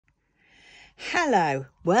Hello.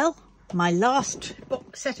 Well, my last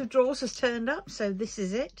box set of drawers has turned up, so this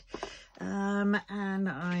is it. And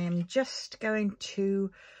I am just going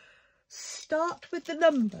to start with the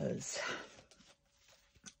numbers.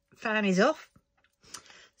 Fan is off,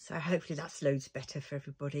 so hopefully that's loads better for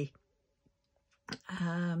everybody.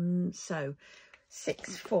 So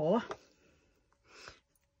 6, 4.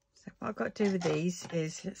 So what I've got to do with these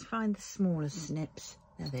is, let's find the smaller snips.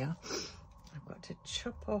 There they are. I've got to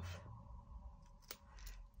chop off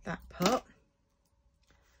that part.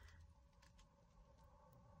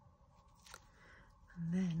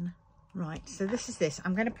 And then, right, so this is this.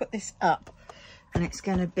 I'm going to put this up and it's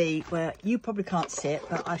going to be where you probably can't see it,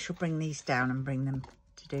 but I shall bring these down and bring them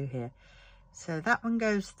to do here. So that one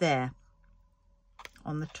goes there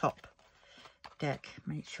on the top deck.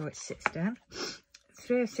 Make sure it sits down.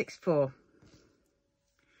 3064.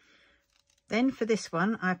 Then for this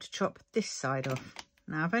one, I have to chop this side off.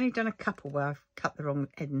 Now, I've only done a couple where I've cut the wrong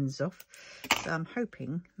ends off, so I'm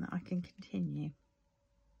hoping that I can continue.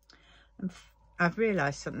 And I've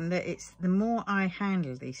realised something, that it's the more I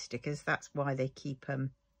handle these stickers, that's why they keep coming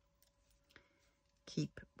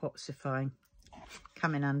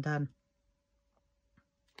undone.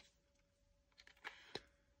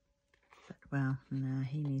 But well, no,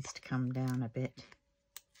 he needs to come down a bit.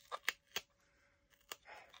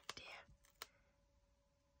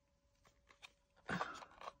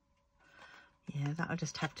 Yeah, that'll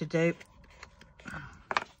just have to do.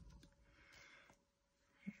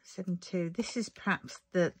 72. This is perhaps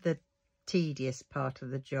the tedious part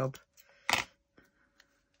of the job.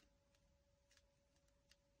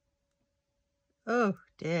 Oh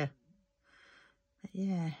dear. But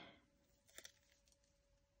yeah.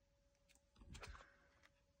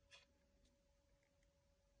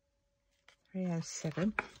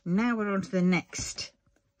 .307. Now we're on to the next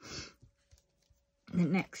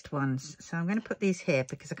ones. So I'm going to put these here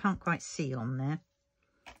because I can't quite see on there.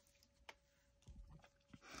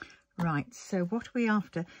 Right, so what are we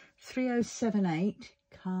after? 3078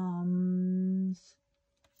 comes...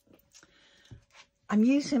 I'm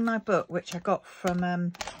using my book, which I got from,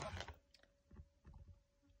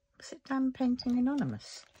 was it Diamond Painting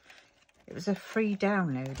Anonymous? It was a free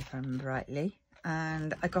download, if I remember rightly.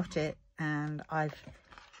 And I got it and I've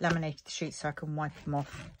laminated the sheets so I can wipe them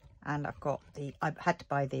off. And I've got I had to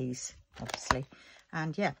buy these, obviously.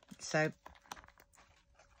 And yeah, so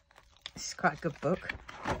this is quite a good book.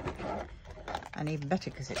 And even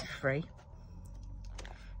better because it's free.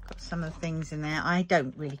 Got some of the things in there. I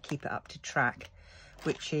don't really keep it up to track,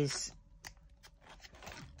 which is...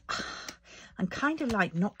 I'm kind of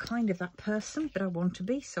like, not kind of that person, but I want to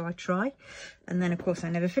be, so I try. And then, of course,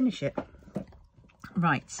 I never finish it.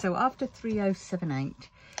 Right, so after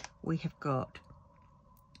 3078, we have got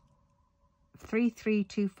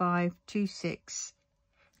 332526,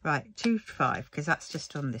 right, 25, because that's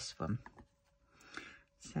just on this one.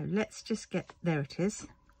 So let's just get, there it is,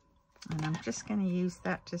 and I'm just going to use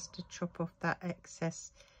that just to chop off that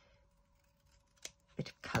excess bit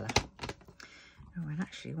of colour. Oh, and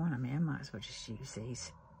actually one of me, I might as well just use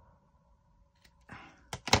these.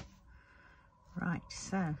 Right,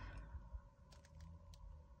 so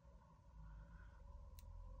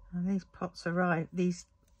and these pots arrived, these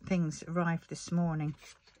things arrived this morning.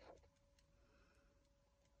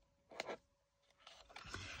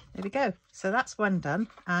 There we go. So that's one done.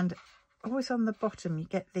 And always on the bottom you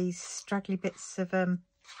get these straggly bits of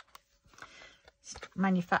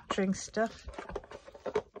manufacturing stuff.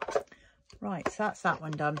 Right, so that's that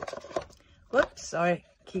one done. Whoops, sorry,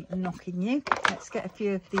 keep knocking you. Let's get a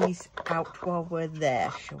few of these out while we're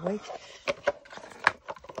there, shall we?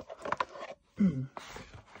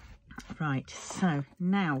 Right, so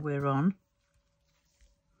now we're on.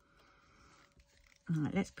 All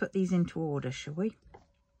right, let's put these into order, shall we?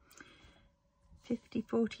 50,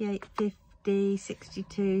 48, 50,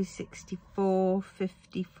 62, 64,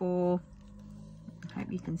 54. I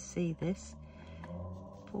hope you can see this.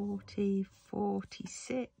 40,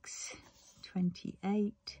 46,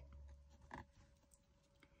 28,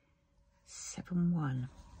 71.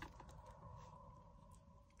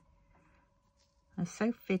 They're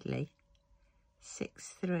so fiddly.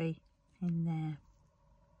 6-3 in there.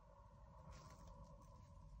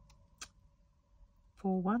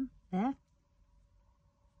 4-1 there.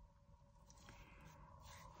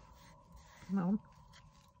 Come on.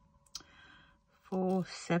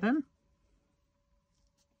 4-7.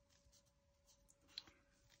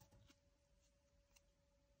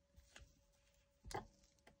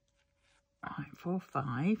 Right,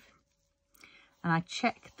 4-5. And I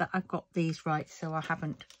checked that I've got these right, so I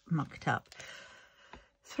haven't mucked up.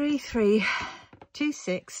 3-3,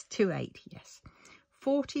 2628, yes.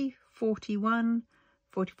 40, 41,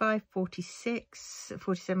 45, 46,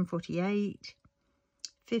 47, 48,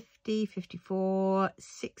 50, 54,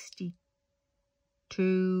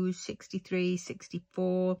 62, 63,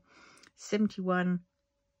 64, 71.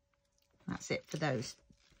 That's it for those.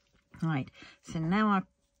 Right, so now I've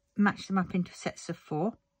matched them up into sets of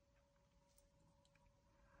 4.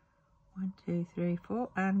 1, 2, 3, 4,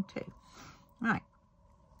 and 2. Right.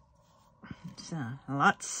 So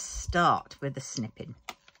let's start with the snipping.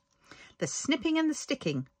 The snipping and the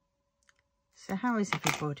sticking. So how is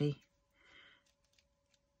everybody?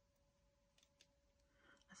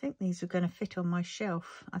 I think these are going to fit on my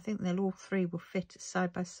shelf. I think they'll all 3 will fit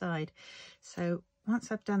side by side. So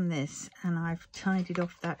once I've done this and I've tidied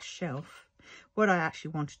off that shelf, what I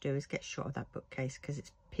actually want to do is get shot of that bookcase because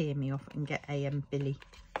it's peeing me off, and get a Billy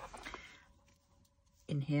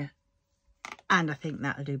in here. And I think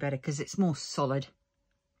that'll do better because it's more solid.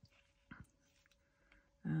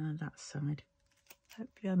 That side.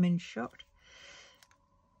 Hopefully I'm in shot.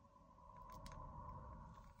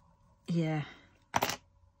 Yeah.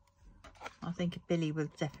 I think a Billy will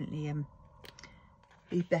definitely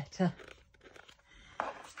be better.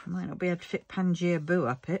 I might not be able to fit Pangaea Boo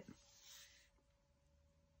up it.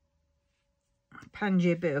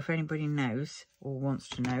 Pangaea Boo, if anybody knows or wants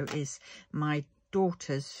to know, is my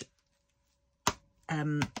daughter's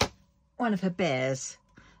one of her bears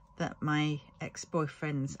that my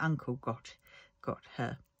ex-boyfriend's uncle got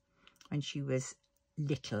her when she was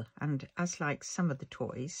little. And as like some of the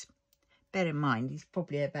toys, bear in mind he's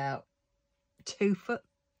probably about 2 foot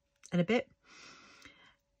and a bit,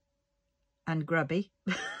 and grubby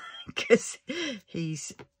because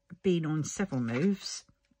he's been on several moves.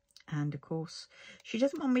 And of course she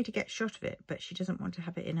doesn't want me to get shot of it, but she doesn't want to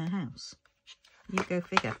have it in her house. You go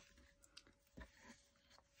figure.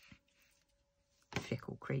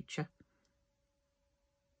 Fickle creature.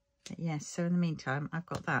 But yes, so in the meantime I've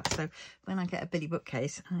got that. So when I get a Billy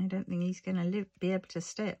bookcase, I don't think he's going to be able to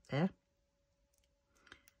stay up there.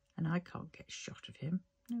 And I can't get shot of him.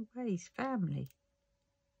 No way, he's family.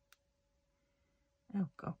 Oh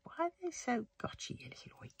God, why are they so gotchy, you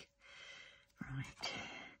little oik? Right.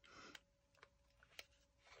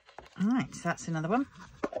 Alright, so that's another one.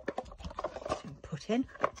 So put in.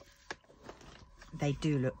 They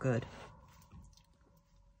do look good.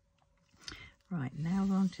 Right, now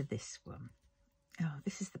we're on to this one. Oh,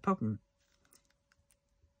 this is the problem.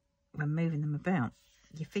 When moving them about,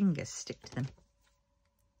 your fingers stick to them.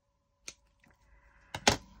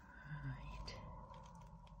 Right.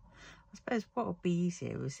 I suppose what would be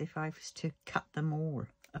easier was if I was to cut them all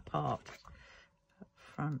apart up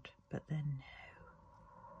front, but then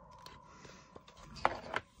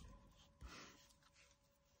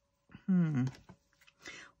no.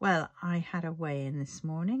 Well, I had a weigh-in this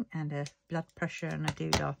morning and a blood pressure and a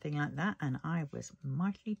doodah thing like that, and I was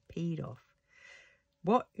mightily peed off.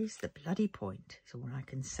 What is the bloody point, is all I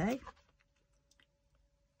can say.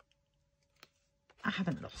 I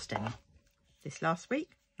haven't lost any this last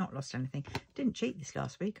week. Not lost anything. Didn't cheat this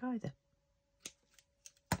last week either.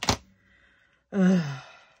 Ugh.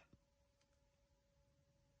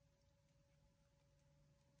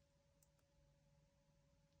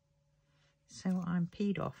 So I'm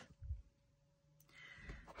peed off.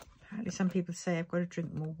 Apparently some people say I've got to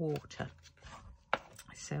drink more water.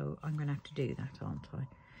 So I'm going to have to do that, aren't I?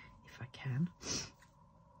 If I can.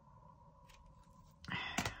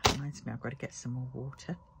 Reminds me I've got to get some more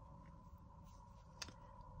water.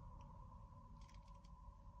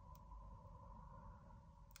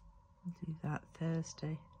 I'll do that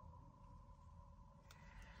Thursday.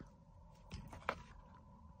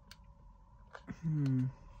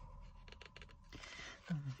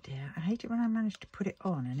 Oh dear, I hate it when I manage to put it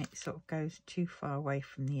on and it sort of goes too far away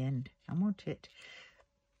from the end. I want it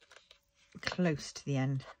close to the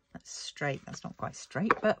end. That's straight. That's not quite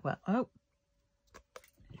straight, but well, oh,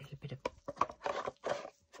 a little bit of...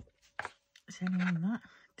 Is there any on that?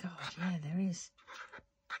 God, yeah, there is.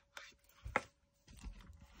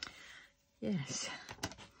 Yes,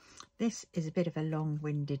 this is a bit of a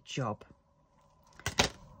long-winded job,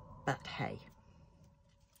 but hey.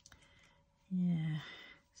 Yeah,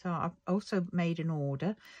 so I've also made an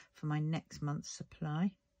order for my next month's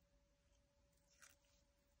supply.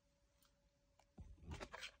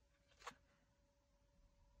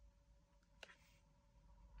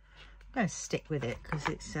 I'm going to stick with it because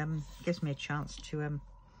it's gives me a chance to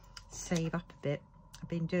save up a bit. I've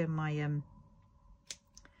been doing my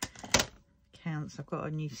accounts. I've got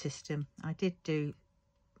a new system. I did do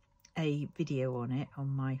a video on it, on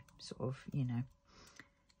my sort of, you know,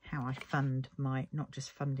 how I fund my, not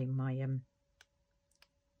just funding my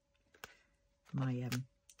my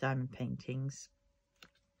diamond paintings,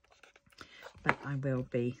 but I will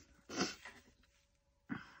be.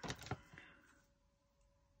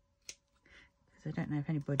 Because I don't know if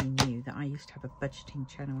anybody knew that I used to have a budgeting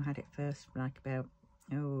channel. I had it first like about,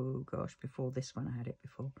 oh gosh, before this one I had it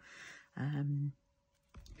before.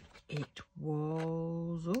 It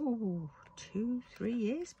was, 2-3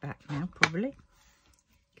 years back now, probably.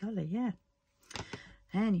 Golly, yeah.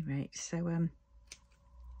 Anyway, so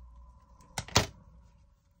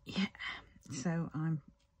yeah, so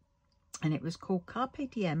and it was called Carpe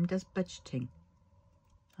Diem Does Budgeting.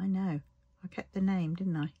 I know, I kept the name,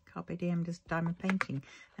 didn't I? Carpe Diem Does Diamond Painting,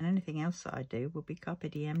 and anything else that I do will be Carpe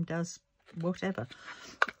Diem Does whatever.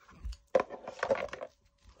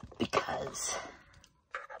 Because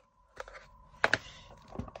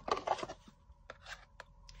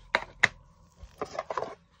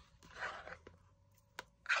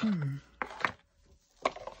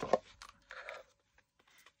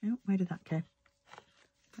oh, where did that go?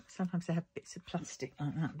 Sometimes I have bits of plastic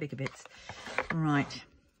like that, bigger bits. Right,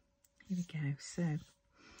 here we go. So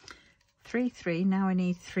 3-3, now I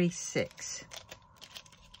need 3-6.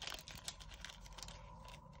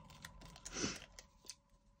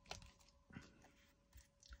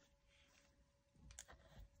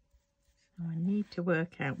 So I need to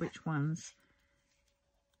work out which ones.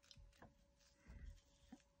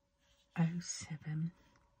 07.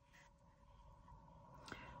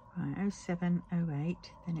 Right, 07,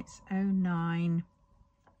 08, then it's 09,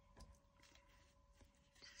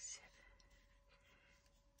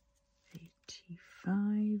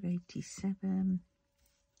 85, 87,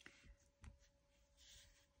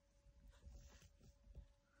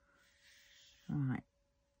 right,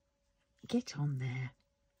 get on there,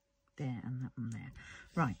 and that one there.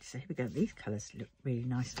 Right, so here we go. These colours look really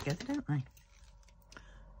nice together, don't they?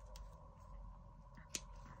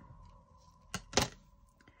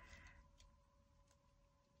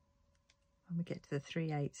 When we get to the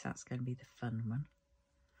 3/8, that's going to be the fun one,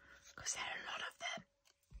 because there are a lot of them.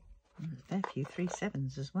 And there's a fair few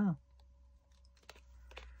 3/7s as well.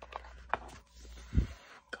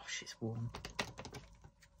 Gosh, it's warm.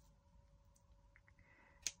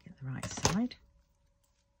 Get the right side.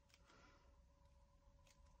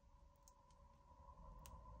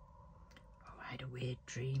 Oh, I had a weird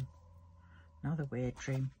dream. Another weird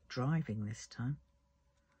dream, driving this time.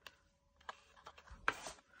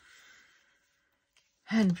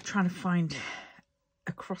 And trying to find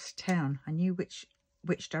across town. I knew which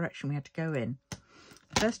direction we had to go in.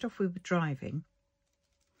 First off, we were driving,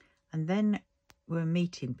 and then we were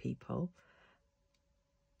meeting people.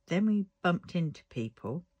 Then we bumped into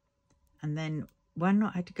people, and then one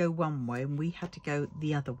had to go one way, and we had to go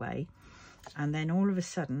the other way. And then all of a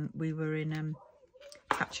sudden, we were in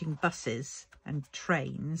catching buses and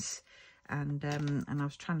trains. And I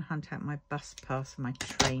was trying to hunt out my bus pass and my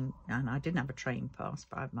train, and I didn't have a train pass,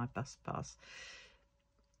 but I had my bus pass.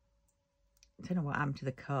 I don't know what happened to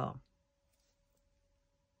the car,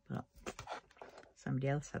 but somebody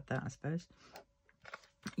else had that, I suppose.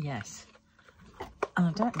 Yes, and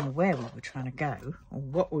I don't know where we were trying to go or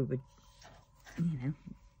what we would,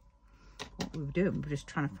 what we were doing. We were just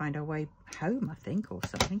trying to find our way home, I think, or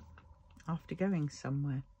something, after going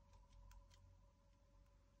somewhere.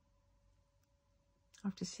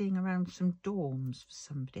 After seeing around some dorms for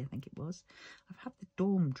somebody, I think it was. I've had the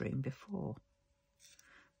dorm dream before.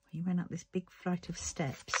 You went up this big flight of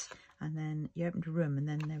steps, and then you opened a room, and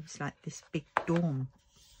then there was like this big dorm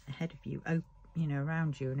ahead of you,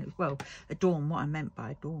 around you. And it was, well, a dorm, what I meant by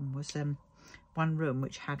a dorm was one room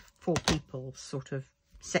which had 4 people sort of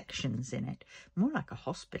sections in it. More like a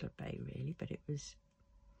hospital bay, really, but it was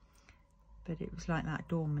like that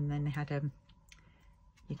dorm. And then they had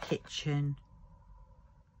your kitchen.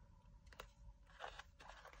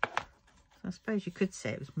 I suppose you could say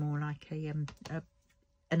it was more like an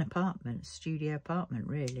apartment, studio apartment,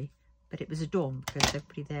 really. But it was a dorm because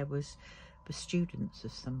everybody there was students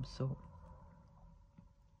of some sort.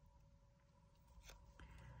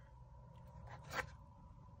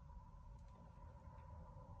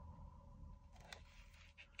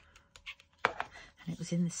 And it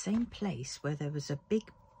was in the same place where there was a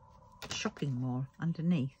big shopping mall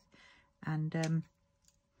underneath. And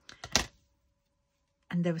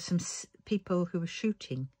there were some people who were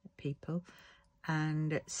shooting at people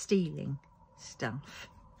and stealing stuff,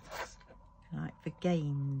 like for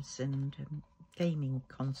games and gaming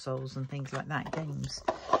consoles and things like that, games.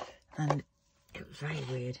 And it was very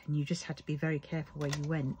weird, and you just had to be very careful where you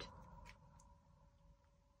went.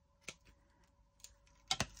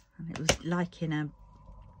 And it was like in a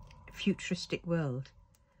futuristic world.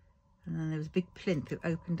 And then there was a big plinth that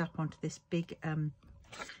opened up onto this big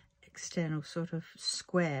external sort of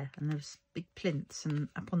square, and there was big plinths, and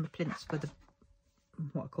up on the plinths were the,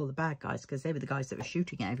 what I call the bad guys, because they were the guys that were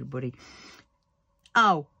shooting at everybody.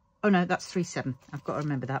 Oh no, that's 3-7. I've got to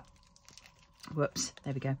remember that. Whoops,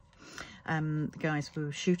 there we go. The guys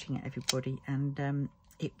were shooting at everybody, and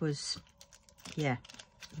it was, yeah,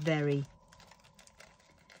 very,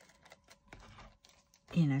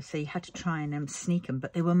 you know, so you had to try and sneak them,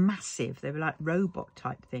 but they were massive. They were like robot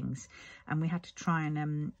type things, and we had to try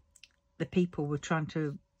and, the people were trying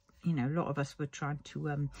to, you know, a lot of us were trying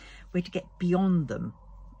to, we had to get beyond them,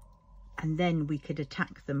 and then we could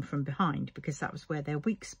attack them from behind, because that was where their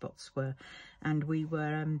weak spots were. And we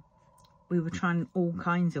were trying all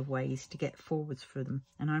kinds of ways to get forwards for them.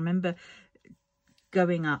 And I remember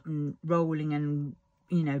going up and rolling and,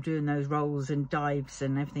 you know, doing those rolls and dives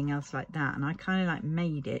and everything else like that. And I kind of like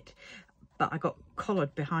made it, but I got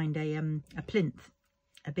collared behind a plinth,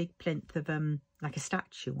 a big plinth of like a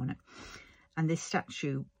statue on it. And this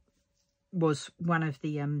statue was one of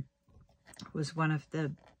the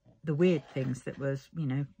weird things that was, you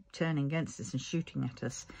know, turning against us and shooting at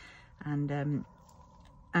us. And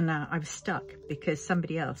I was stuck because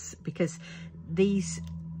because these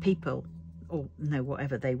people, or no,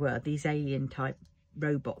 whatever they were, these alien type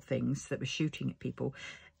robot things that were shooting at people,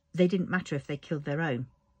 they didn't matter if they killed their own.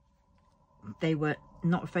 They were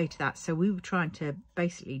not afraid of that. So we were trying to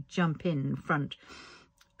basically jump in front,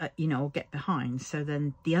 you know, or get behind, so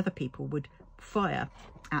then the other people would fire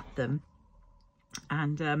at them,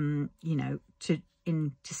 and you know, to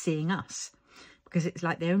seeing us, because it's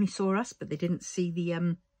like they only saw us, but they didn't see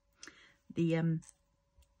the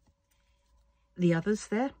others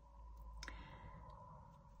there.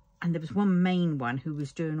 And there was one main one who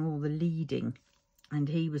was doing all the leading, and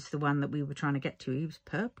he was the one that we were trying to get to. He was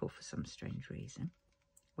purple for some strange reason.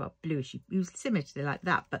 Well, bluish. He was similar to like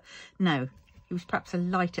that, but no, he was perhaps a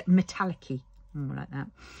lighter, metallic-y, more like that.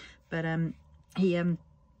 But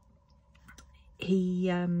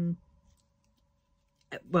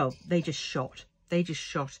well, they just shot.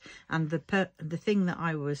 And the thing that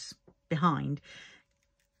I was behind,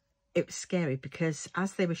 it was scary, because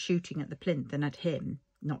as they were shooting at the plinth and at him,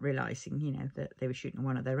 not realising, you know, that they were shooting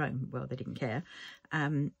one of their own, well, they didn't care,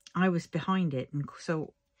 I was behind it, and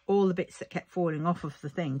so all the bits that kept falling off of the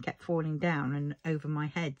thing kept falling down and over my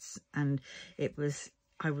heads, and I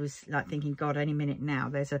was like thinking, God, any minute now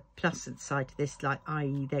there's a plus side to this, like,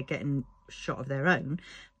 i.e. they're getting shot of their own,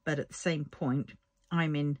 but at the same point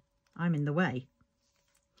I'm in the way.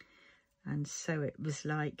 And so it was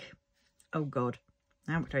like, oh God,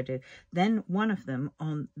 now what do I do? Then one of them,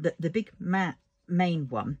 on the big main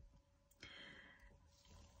one,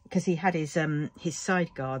 because he had his side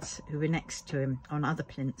guards who were next to him on other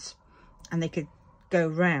plinths, and they could go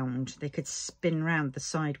round, they could spin round the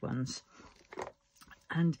side ones.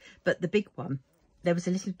 But the big one, there was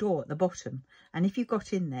a little door at the bottom, and if you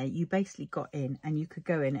got in there, you basically got in, and you could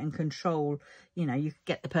go in and control, you know, you could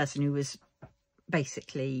get the person who was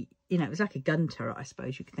basically, you know, it was like a gun turret, I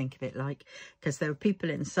suppose you could think of it like, because there were people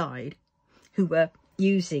inside who were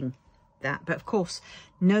using that. But of course,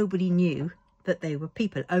 nobody knew that they were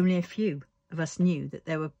people. Only a few of us knew that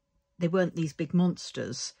they weren't these big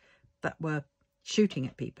monsters that were shooting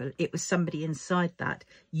at people. It was somebody inside that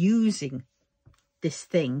using this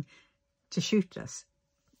thing to shoot us.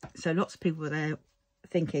 So lots of people were there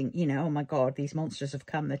thinking, you know, oh my God, these monsters have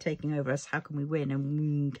come, they're taking over us, how can we win?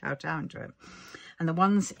 And kowtow to it. And the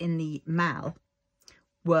ones in the mall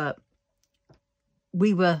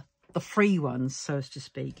we were the free ones, so as to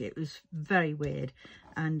speak. It was very weird.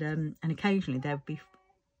 And occasionally there would be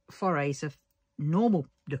forays of normal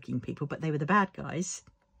looking people, but they were the bad guys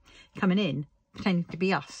coming in pretending to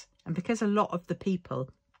be us. And because a lot of the people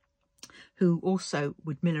who also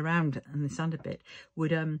would mill around in this underbit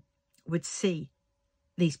would see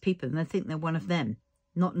these people and they think they're one of them,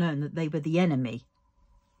 not knowing that they were the enemy.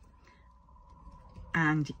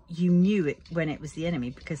 And you knew it when it was the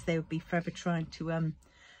enemy, because they would be forever trying to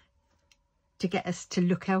get us to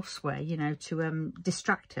look elsewhere, you know, to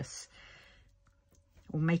distract us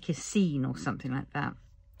or make a scene or something like that.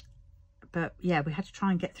 But yeah, we had to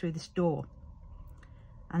try and get through this door,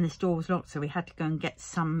 and this door was locked, so we had to go and get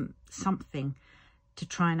something to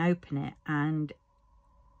try and open it. And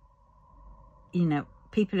you know,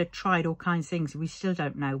 people had tried all kinds of things. We still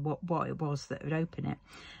don't know what it was that would open it.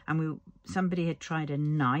 And somebody had tried a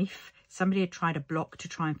knife. Somebody had tried a block to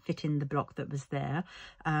try and fit in the block that was there.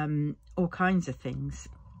 All kinds of things.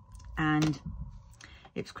 And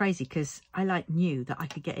it was crazy, because I knew that I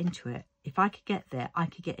could get into it. If I could get there, I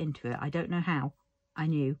could get into it. I don't know how. I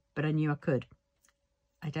knew, but I knew I could.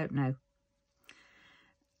 I don't know.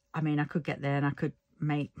 I mean, I could get there and I could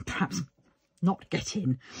perhaps not get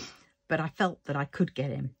in, but I felt that I could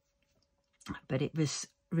get in. But it was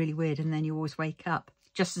really weird. And then you always wake up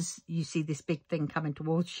just as you see this big thing coming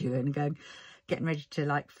towards you and getting ready to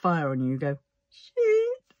like fire on you. You go,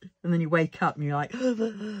 shit. And then you wake up and you're like,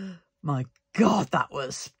 oh, my God, that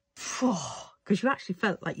was, because you actually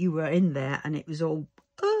felt like you were in there and it was all,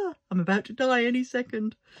 I'm about to die any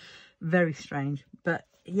second. Very strange. But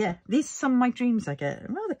yeah, these are some of my dreams I get.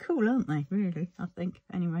 Rather cool, aren't they? Really, I think.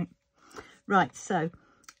 Anyway. Right, so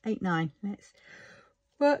 8, 9. Let's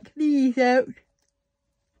work these out.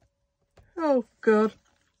 Oh, God.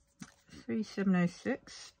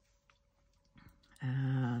 3706.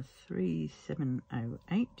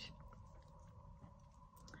 3708.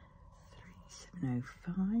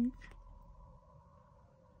 3705.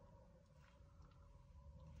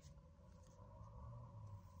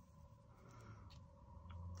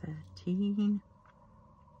 13.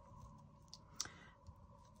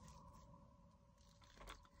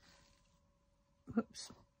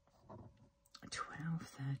 Whoops. 12,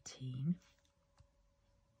 13.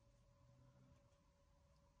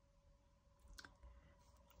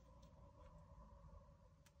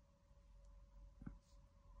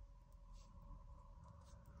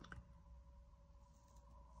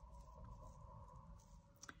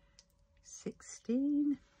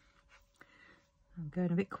 16. I'm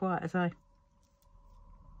going a bit quiet as I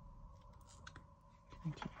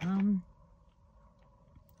 21,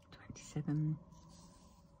 27,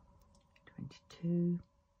 22,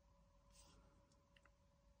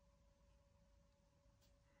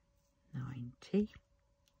 90.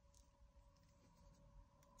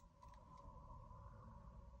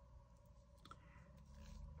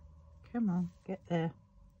 Come on, get there.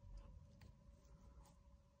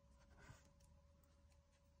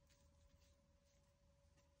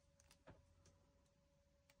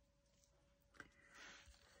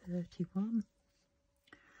 31.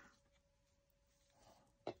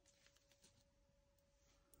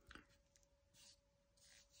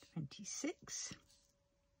 26.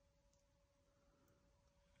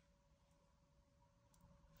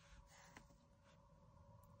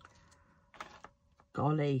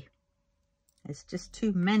 'Golly, there's just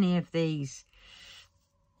too many of these.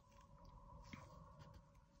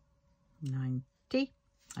 90.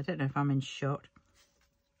 I don't know if I'm in shot.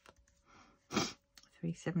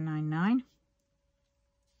 3799.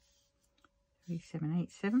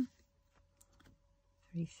 3787.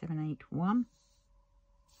 3781.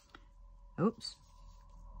 Oops.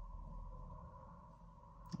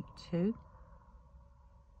 82.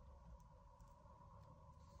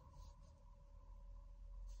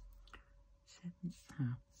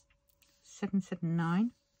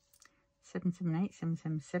 779. 778.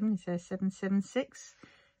 777. Is there 776?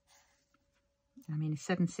 I mean,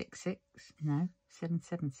 766. No,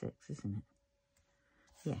 776, isn't it?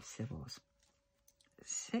 Yes, there was.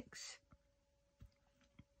 6.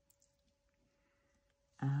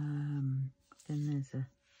 Then there's a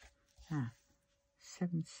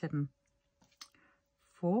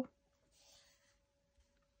 774.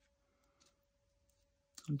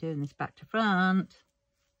 I'm doing this back to front.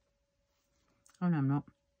 Oh no, I'm not.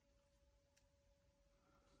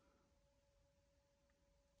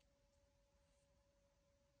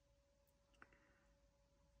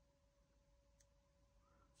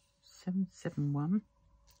 771.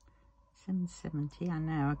 770. I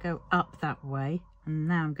know, I go up that way and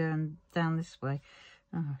now I'm going down this way.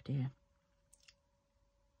 Oh dear.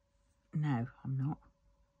 No, I'm not.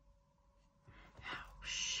 Oh,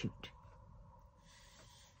 shoot.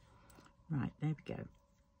 Right, there we go.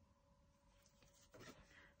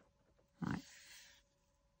 Right.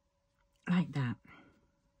 Like that.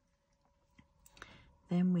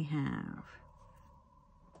 Then we have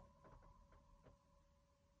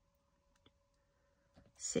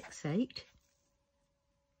 6, 8.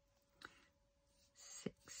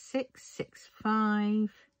 6, 6, 6,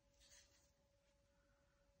 5.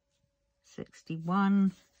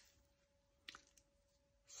 61.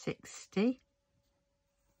 60.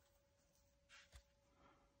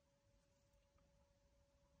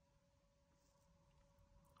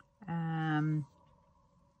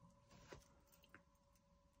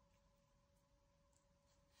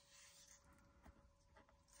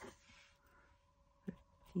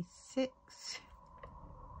 56.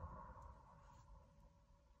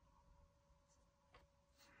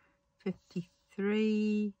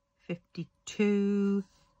 53. 52.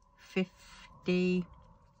 50.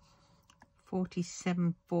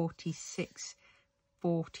 47. 46.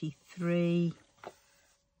 43.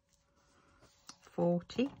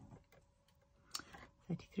 40.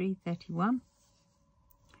 33, 31,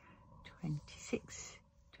 26,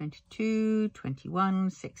 22, 21,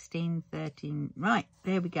 16, 13. Right,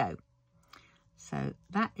 there we go. So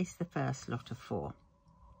that is the first lot of 4.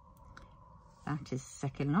 That is the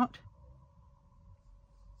second lot.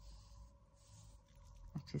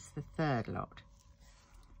 That is the third lot.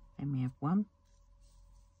 Then we have 1,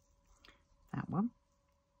 that one,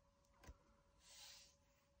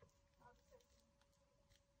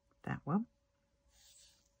 that one,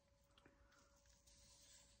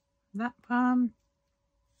 that one,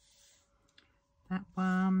 that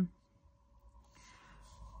one.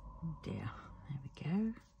 Oh dear, there we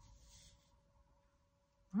go.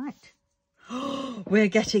 Right. We're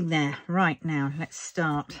getting there. Right, now let's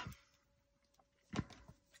start.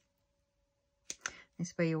 This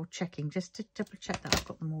is where you're checking, just to double check that I've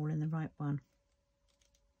got them all in the right one.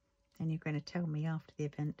 Then you're going to tell me after the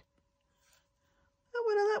event. Oh,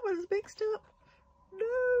 well, that one's mixed up.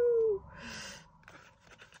 No.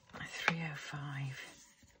 305.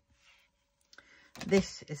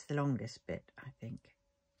 This is the longest bit, I think.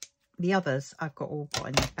 The others I've got all got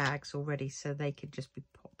in the bags already, so they could just be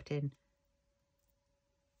popped in.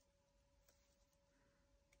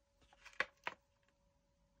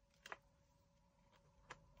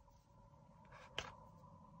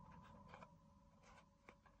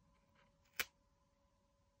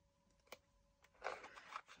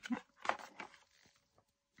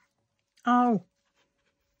 Oh,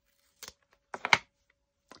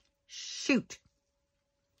 shoot.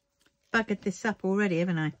 Buggered this up already,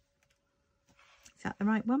 haven't I? Is that the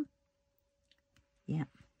right one? Yeah.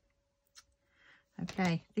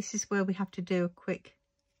 Okay, this is where we have to do a quick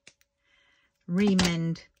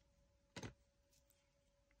remend.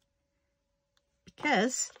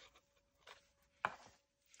 Because,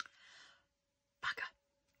 bugger.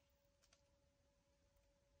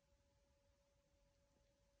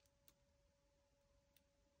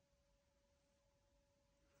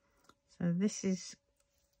 So this is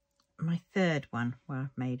my third one where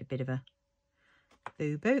I've made a bit of a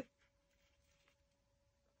boo-boo.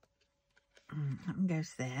 That one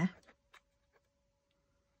goes there.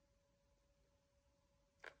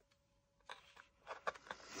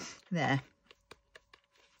 There.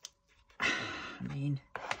 I mean,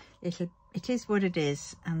 it is what it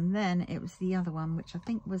is. And then it was the other one, which I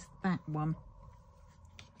think was that one.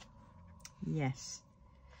 Yes,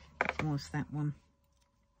 it was that one.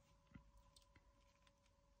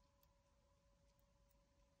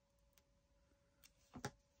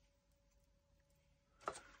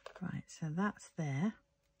 Right, so that's there.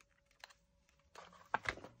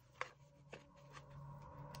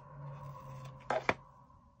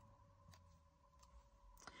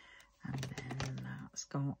 And then that's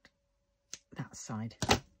got that side.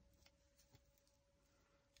 There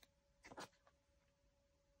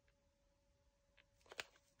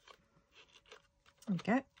we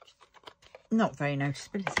go. Not very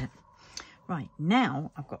noticeable, is it? Right,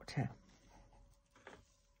 now I've got to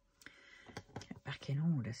get back in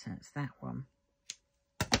order, so it's that one.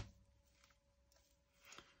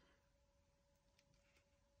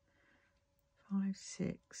 Five,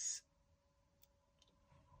 6.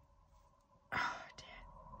 Oh dear.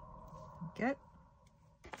 There we go.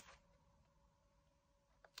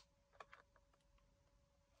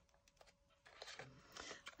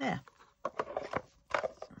 There.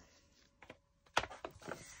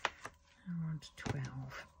 Now we're on to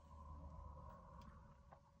 12.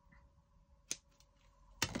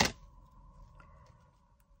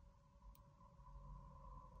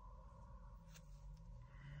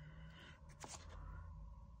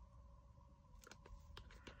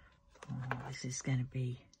 Oh, this is going to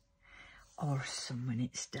be awesome when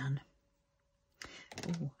it's done.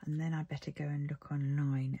 Oh, and then I better go and look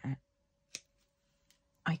online at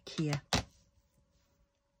IKEA.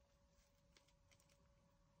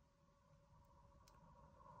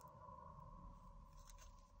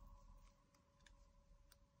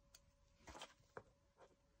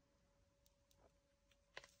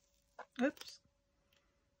 Oops.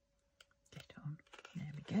 Get on.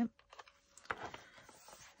 There we go.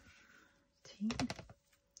 18.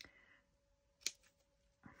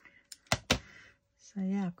 So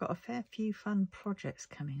yeah, I've got a fair few fun projects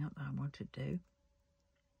coming up that I want to do.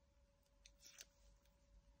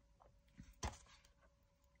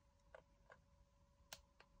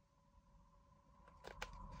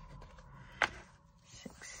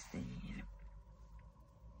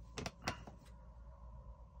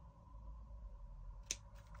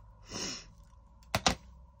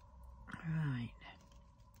 Right.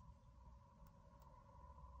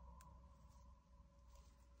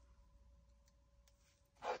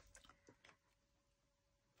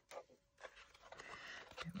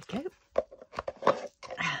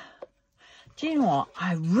 Do you know what?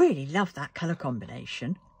 I really love that colour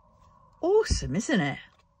combination. Awesome, isn't it?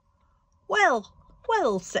 Well,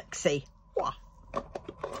 sexy. Wah.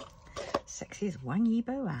 Sexy as Wang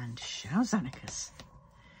Yibo and Xiao Xanacus.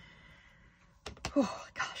 Oh,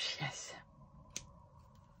 gosh, yes.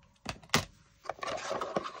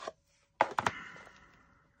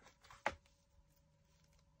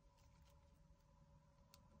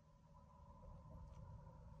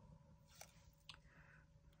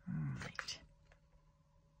 Right.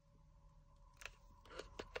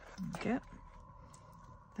 There we go.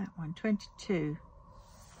 That one, 22.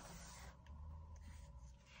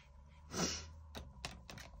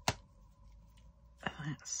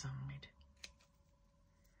 That side.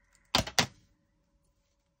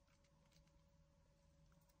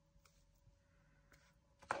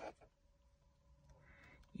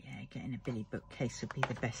 Yeah, getting a Billy bookcase would be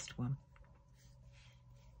the best one.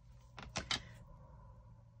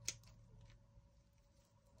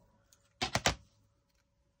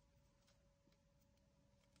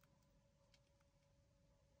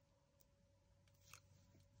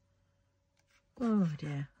 Oh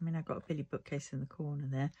dear, I mean, I've got a Billy bookcase in the corner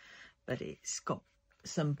there, but it's got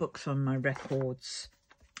some books on my records.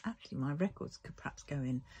 Actually, my records could perhaps go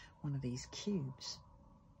in one of these cubes.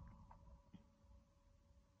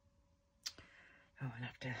 Oh, I'll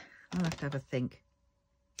have to have a think.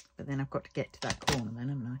 But then I've got to get to that corner then,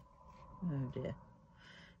 haven't I? Oh dear,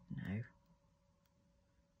 no.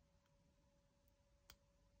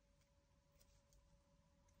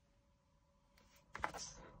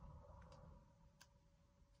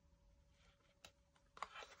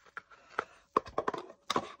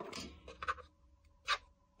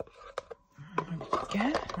 There we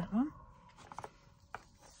go, that one.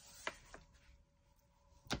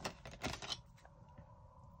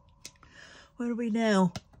 Where are we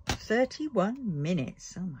now? 31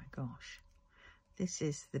 minutes. Oh my gosh. This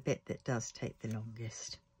is the bit that does take the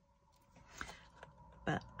longest.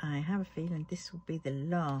 But I have a feeling this will be the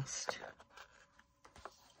last.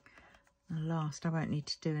 I won't need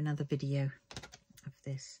to do another video of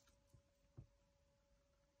this.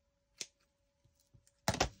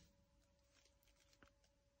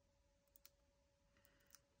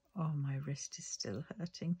 Oh, my wrist is still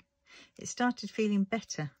hurting. It started feeling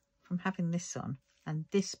better from having this on, and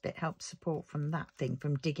this bit helps support from that thing,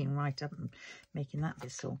 from digging right up and making that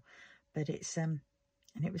bit sore. But it's and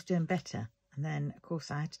it was doing better, and then of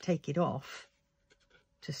course I had to take it off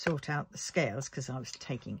to sort out the scales because I was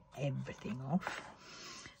taking everything off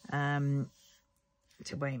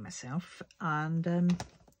to weigh myself, and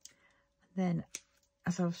then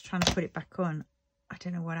as I was trying to put it back on, I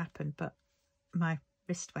don't know what happened, but my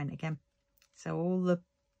wrist went again. So all the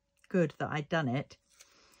good that I'd done it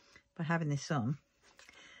by having this on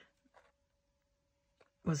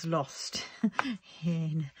was lost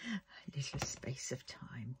in a little space of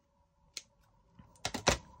time.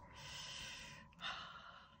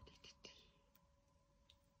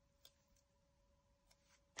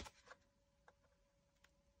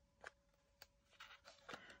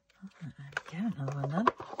 There we go, another one done.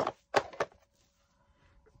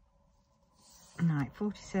 Right,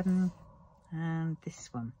 47 and this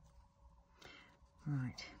one.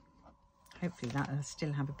 Right, hopefully that'll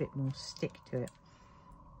still have a bit more stick to it.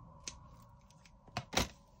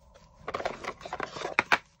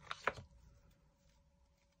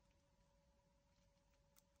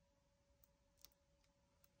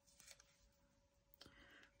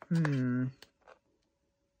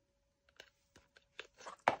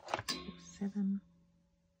 Seven.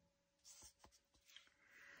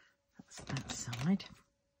 That's that side.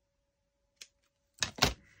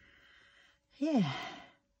 Yeah.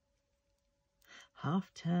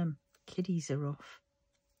 Half term. Kiddies are off.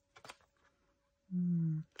 I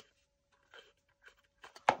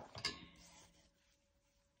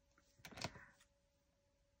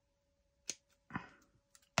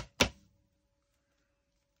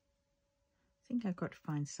think I've got to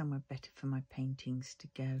find somewhere better for my paintings to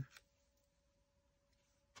go.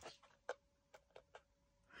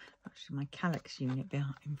 Actually, my calyx unit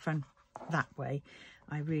behind, in front that way,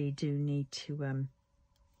 I really do need to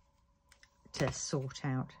sort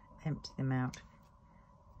out, empty them out,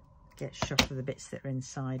 get shot of the bits that are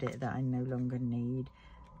inside it that I no longer need.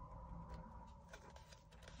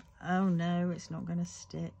 Oh no, it's not going to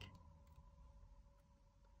stick.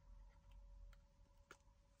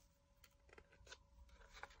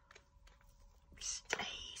 Stay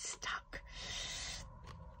stuck.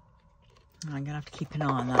 I'm going to have to keep an eye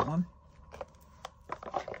on that one.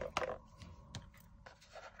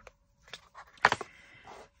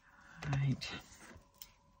 Right.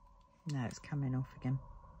 Now it's coming off again.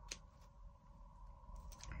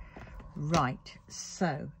 Right,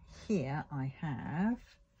 so here I have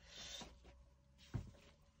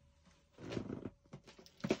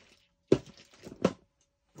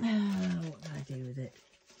what do I do with it?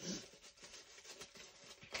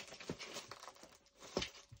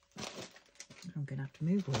 I'm going to have to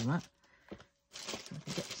move all that so I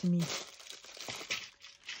can get to me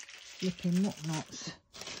flipping whatnots,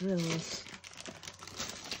 drills.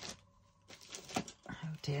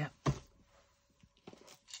 Oh dear.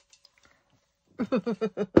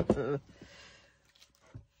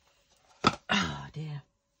 Oh dear.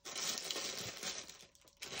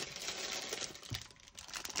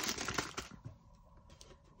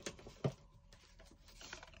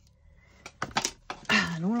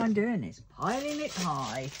 And all I'm doing is piling it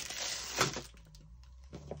high.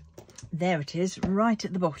 There it is, right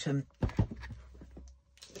at the bottom.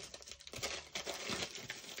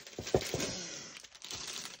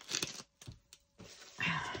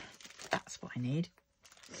 That's what I need.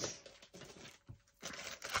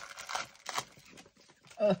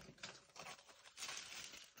 Right.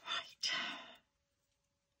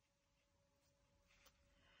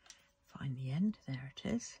 Find the end. There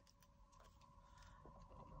it is.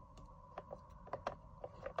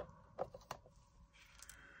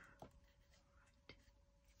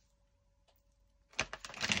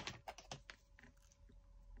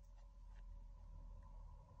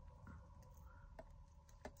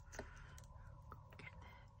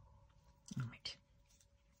 Right.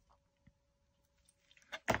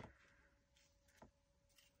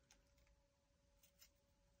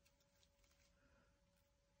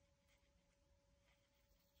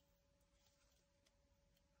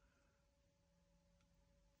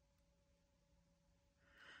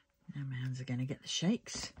 Now my hands are going to get the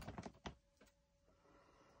shakes.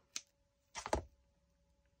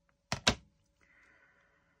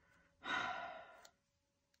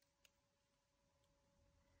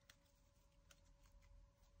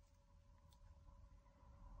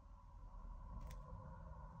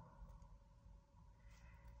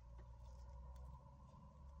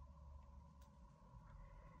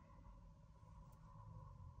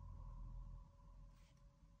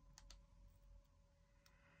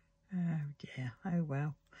 Oh dear, oh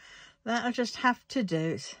well. That'll just have to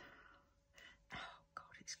do. Oh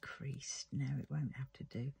God, it's creased. No, it won't have to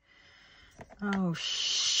do. Oh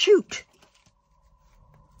shoot!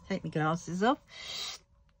 Take my glasses off.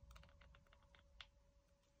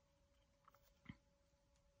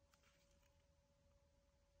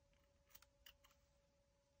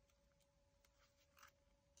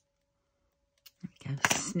 There we go.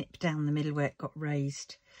 Snip down the middle where it got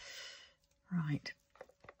raised. Right.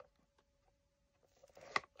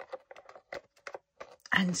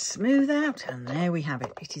 And smooth out, and there we have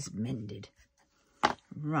it. It is mended.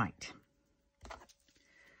 Right.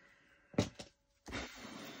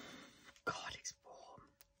 God, it's warm.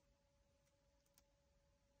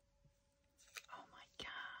 Oh my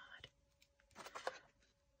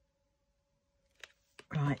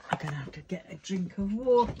God. Right, I'm going to have to get a drink of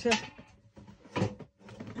water.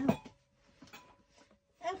 Oh.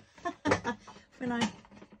 Oh.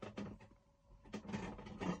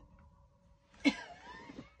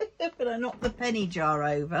 When I knocked the penny jar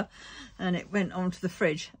over and it went onto the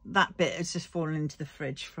fridge, that bit has just fallen into the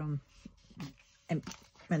fridge from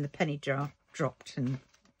when the penny jar dropped and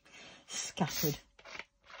scattered.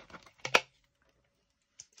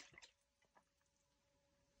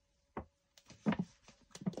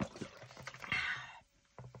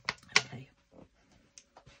 Okay.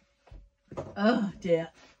 Oh dear.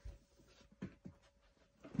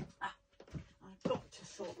 I've got to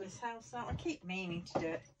sort this house out. I keep meaning to do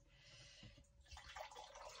it.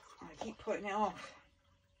 I keep putting it off.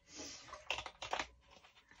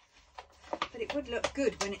 But it would look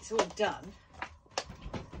good when it's all done.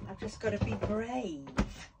 I've just got to be brave.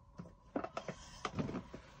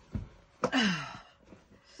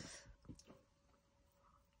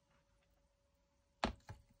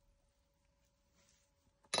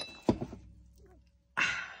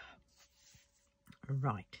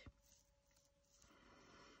 Right.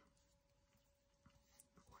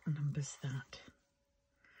 What number's that?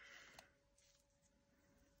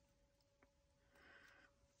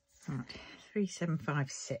 Right,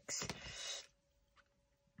 3756.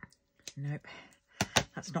 Nope,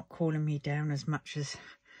 that's not calling me down as much as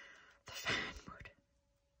the fan would.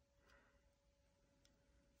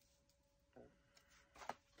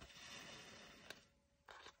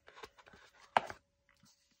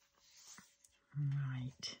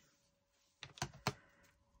 Right.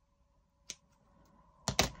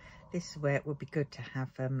 This is where it would be good to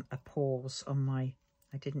have a pause on my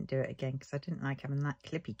I didn't do it again because I didn't like having that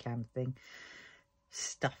clippy cam thing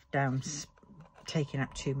stuffed down, taking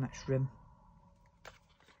up too much room.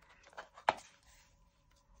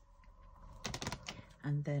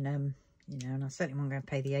 And then, you know, and I certainly wasn't going to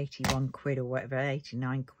pay the 81 quid or whatever,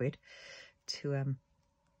 89 quid to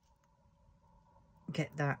get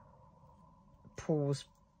that pause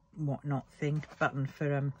whatnot thing button for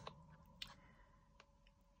to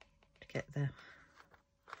get the,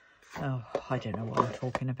 oh, I don't know what I'm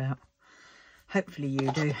talking about. Hopefully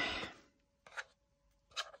you do.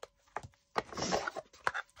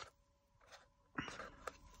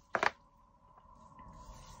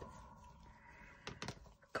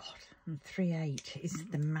 God, and 3.8 is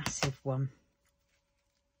the massive one.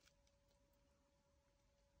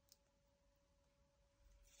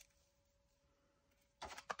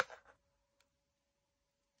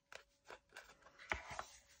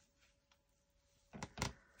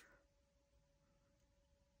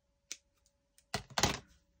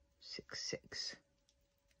 Six.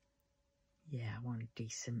 Yeah, I want a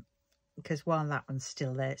decent, because while that one's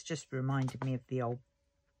still there, it's just reminded me of the old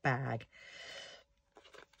bag.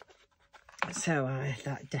 So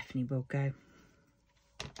that definitely will go.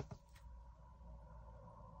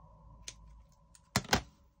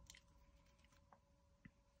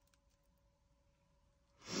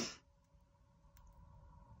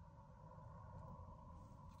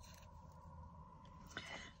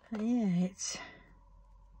 Yeah, it's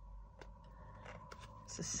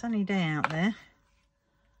a sunny day out there.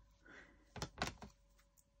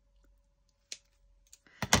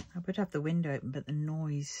 I would have the window open, but the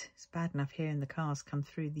noise is bad enough hearing the cars come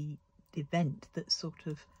through the vent that's sort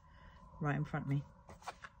of right in front of me.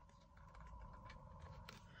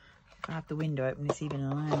 If I have the window open, it's even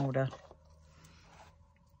louder.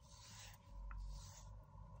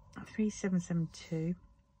 3772.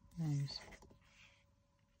 Those.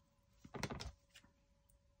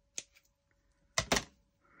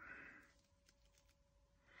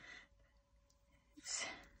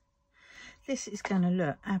 This is going to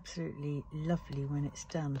look absolutely lovely when it's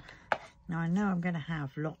done. Now I know I'm going to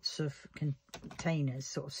have lots of containers,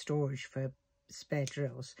 sort of storage for spare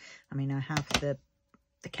drills. I mean, I have the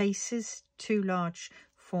cases,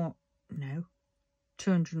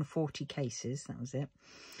 240 cases, that was it,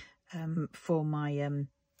 for my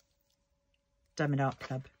Diamond Art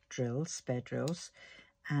Club drills, spare drills.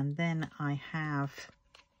 And then I have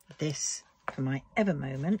this for my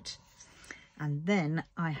Evermoment. And then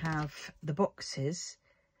I have the boxes,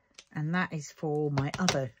 and that is for my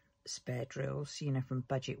other spare drills, you know, from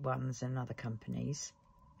Budget Ones and other companies.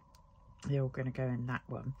 They're all going to go in that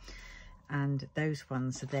one. And those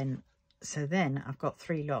ones are then, so then I've got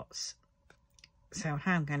 3 lots. So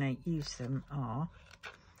how I'm going to use them are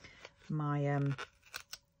my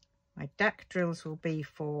my DAC drills will be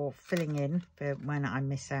for filling in for when I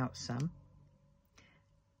miss out some.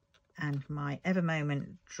 And my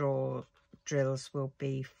Evermoment drills will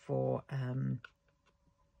be for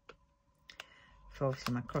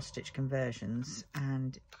obviously my cross stitch conversions,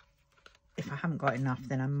 and if I haven't got enough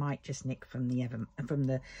then I might just nick from the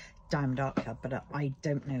Diamond Art Club, but I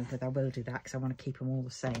don't know whether I will do that because I want to keep them all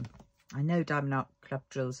the same. I know Diamond Art Club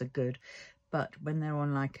drills are good, but when they're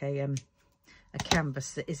on like a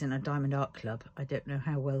canvas that isn't a Diamond Art Club, I don't know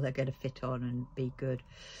how well they're going to fit on and be good.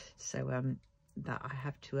 So that I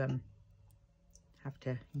have to you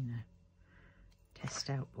know,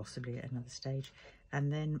 test out possibly at another stage.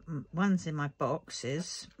 And then ones in my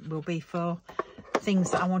boxes will be for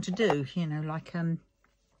things that I want to do, you know, like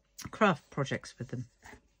craft projects with them.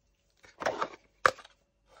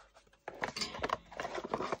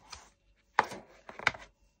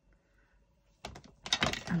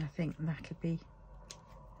 And I think that'll be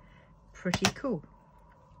pretty cool.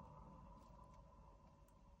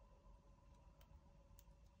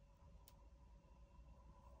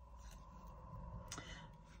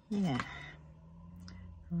 Yeah,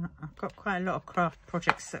 I've got quite a lot of craft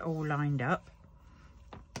projects that are all lined up.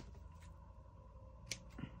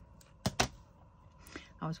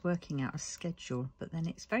 I was working out a schedule, but then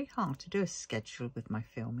it's very hard to do a schedule with my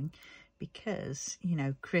filming because, you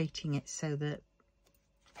know, creating it so that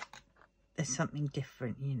there's something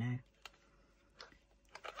different, you know.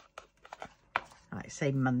 Like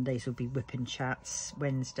say Mondays will be whipping chats,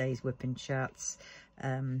 Wednesdays whipping chats,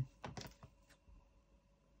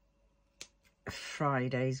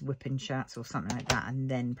 Fridays whipping chats or something like that, and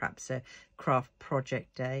then perhaps a craft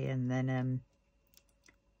project day, and then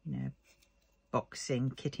you know,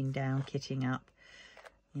 boxing, kitting down, kitting up,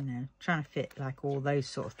 you know, trying to fit like all those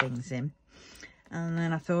sort of things in. And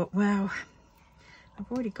then I thought, well, I've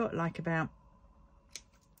already got like about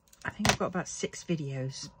I think I've got about 6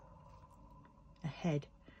 videos ahead,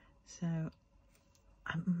 so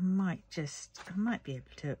I might be able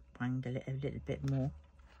to wangle it a little bit more.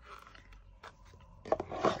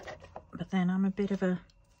 But then I'm a bit of a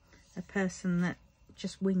person that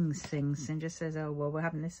just wings things and just says, oh, well, we're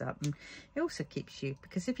having this up. And it also keeps you,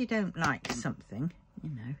 because if you don't like something, you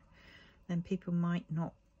know, then people might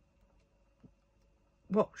not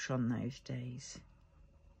watch on those days.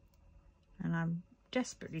 And I'm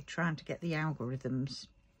desperately trying to get the algorithms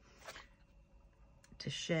to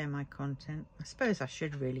share my content. I suppose I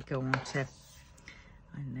should really go on to,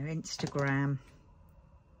 I don't know, Instagram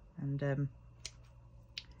and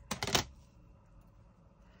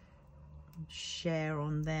share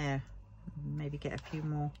on there, maybe get a few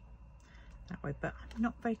more that way, but I'm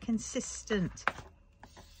not very consistent.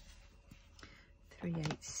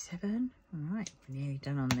 387. All right, we're nearly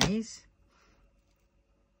done on these.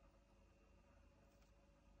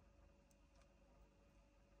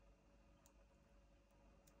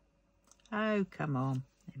 Oh, come on.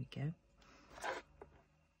 There we go.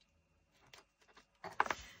 And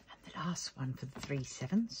the last one for the 3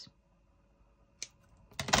 7s.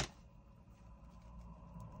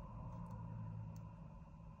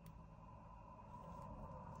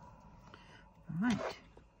 All right.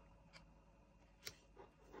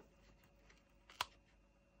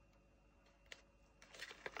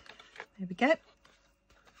 There we go.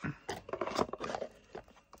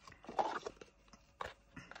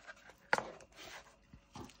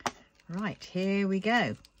 Right, here we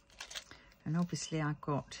go. And obviously I've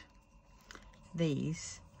got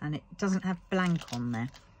these and it doesn't have blank on there.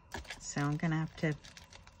 So I'm going to have to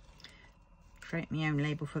create my own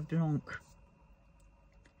label for blanc.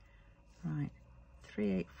 Right,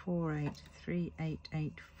 3848,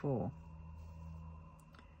 3884,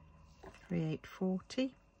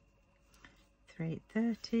 3840,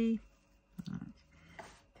 3830, right,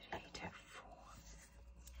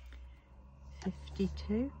 3804,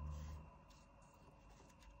 52,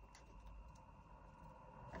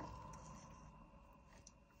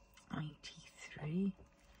 83,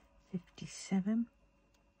 57,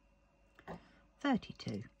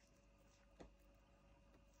 32.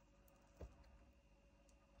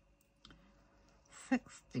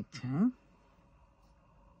 62,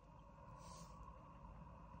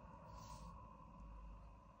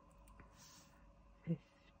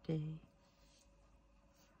 50,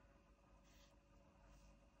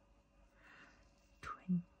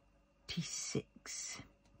 26,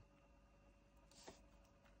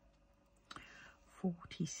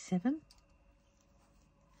 47,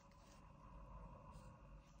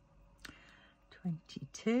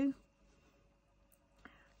 22,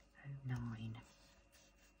 09.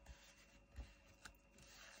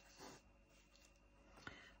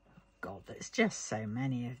 God, there's just so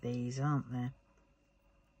many of these, aren't there?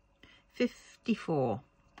 54.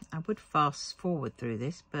 I would fast forward through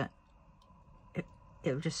this, but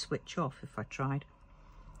it'll just switch off if I tried.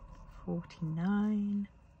 49.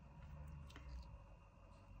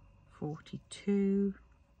 42.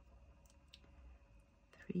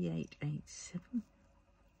 3887.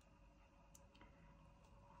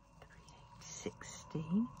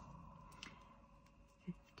 3816.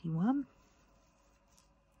 51.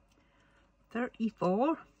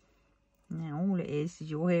 34. Now all it is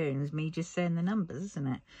you're hearing is me just saying the numbers, isn't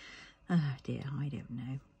it? Oh dear, I don't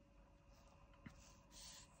know.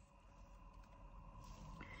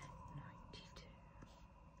 92.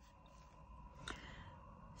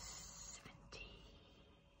 70.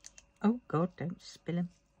 Oh God, don't spill them.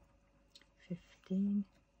 15.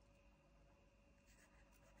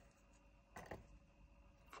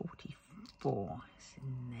 44 is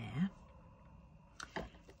in there.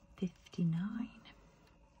 59.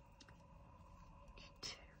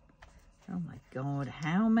 82. Oh my God,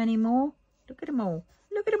 how many more? Look at them all.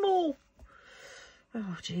 Look at them all.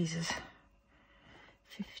 Oh Jesus.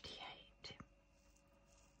 58.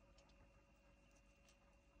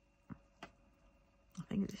 I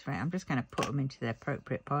think it's right. I'm just going to put them into their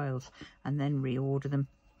appropriate piles and then reorder them.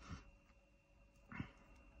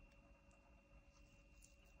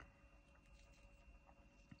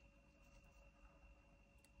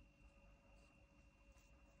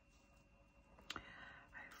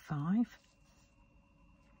 Five.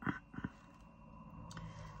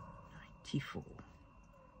 94.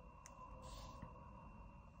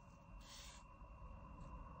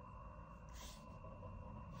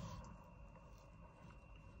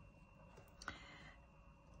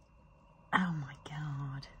 Oh my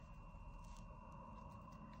God.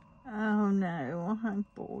 Oh no, I'm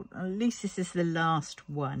bored. At least this is the last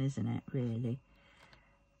one, isn't it, really?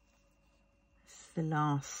 the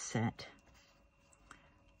last set.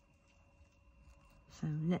 So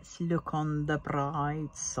let's look on the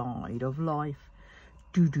bright side of life.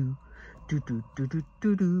 Do-do, do-do, do-do,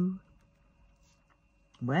 do-do.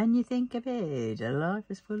 When you think of it, life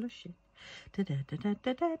is full of shit.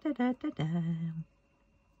 Da-da-da-da-da-da-da-da-da.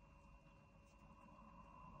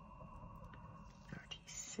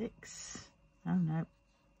 36. Oh no.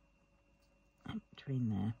 In between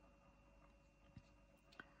there.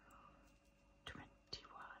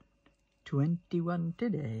 21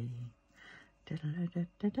 today.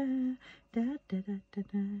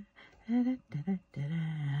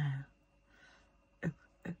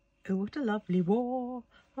 Oh, what a lovely war.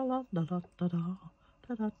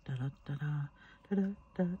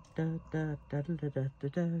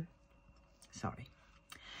 Sorry.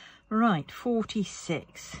 Right,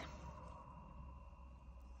 46.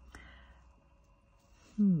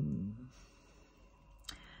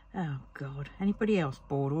 Oh God, anybody else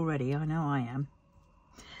bored already? I know I am.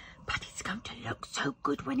 But it's going to look so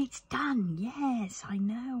good when it's done. Yes, I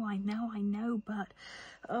know, but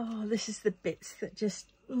oh, this is the bits that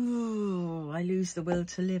just, oh, I lose the will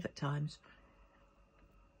to live at times.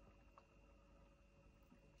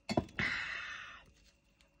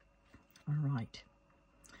 All right,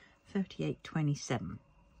 38.27,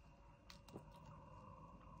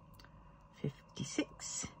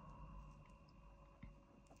 56,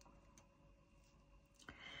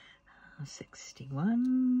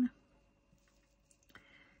 61,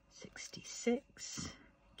 66,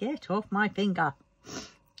 get off my finger,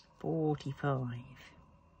 45.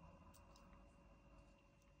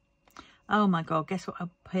 Oh my God, guess what I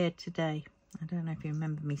paired today? I don't know if you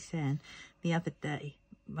remember me saying the other day,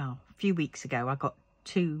 well, a few weeks ago, I got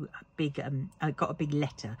I got a big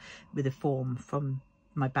letter with a form from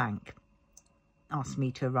my bank. Asked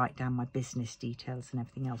me to write down my business details and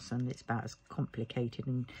everything else, and it's about as complicated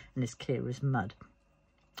and as clear as mud.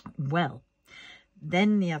 Well,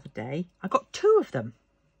 then the other day, I got 2 of them.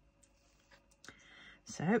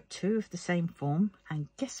 So 2 of the same form, and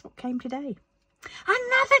guess what came today?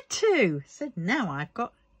 Another 2. So now I've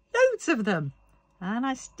got loads of them, and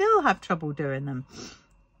I still have trouble doing them.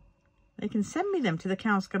 They can send me them to the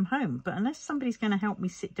cows come home, but unless somebody's going to help me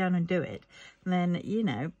sit down and do it, then, you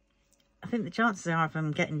know, I think the chances are of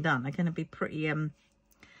them getting done are going to be pretty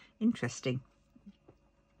interesting.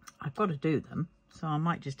 I've got to do them, so I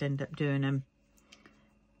might just end up doing them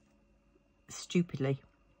stupidly.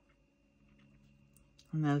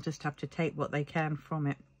 And they'll just have to take what they can from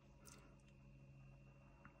it.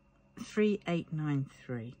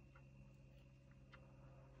 3893.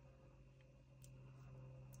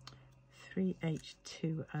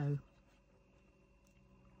 3H20.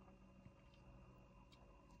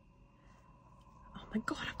 Oh my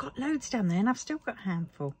God, I've got loads down there and I've still got a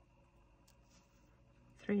handful.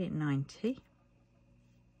 3890.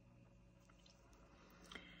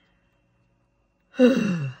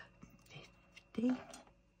 50. And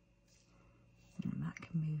that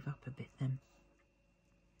can move up a bit then.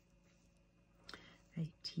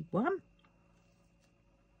 81.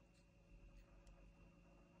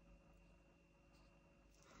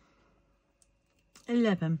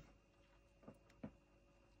 11.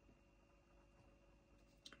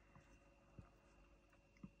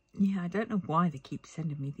 Yeah, I don't know why they keep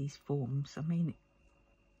sending me these forms. I mean,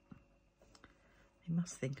 they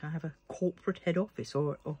must think I have a corporate head office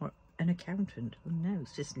or an accountant. Who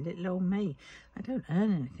knows? Just little old me. I don't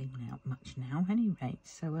earn anything much now, anyway.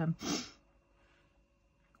 So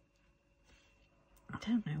I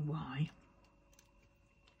don't know why.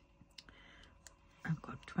 I've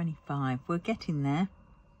got 25. We're getting there.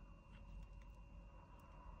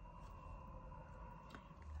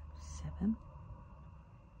 7.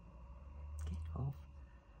 Get off.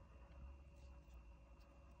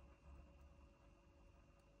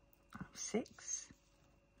 6.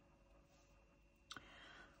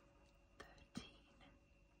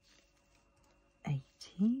 13.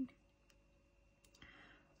 18.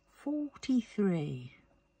 43.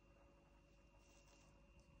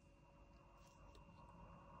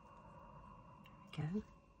 Go.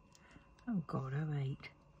 Oh God, 08.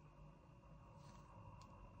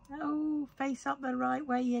 Oh, face up the right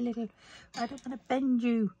way, you little, I don't want to bend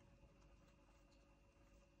you.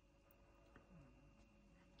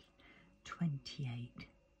 28.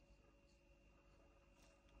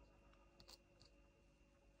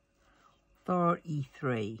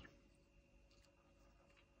 33.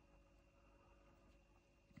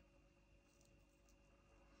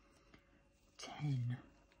 10.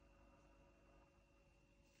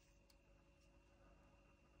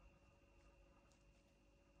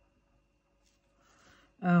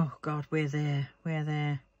 9. Oh God, we're there. We're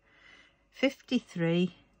there.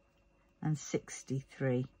 53 and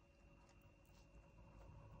 63.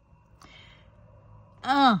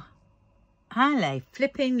 Oh, hello,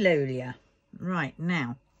 flipping Lolia. Right,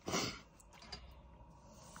 now,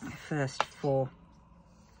 first 4.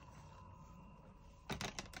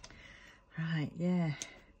 Right, yeah.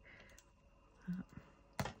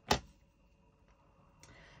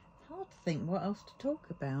 Hard to think what else to talk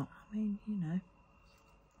about. I mean, you know.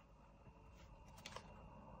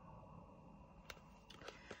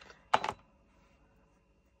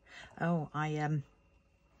 Oh, I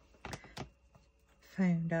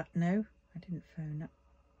phoned up. No, I didn't phone up.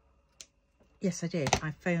 Yes, I did. I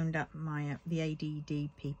phoned up my the ADD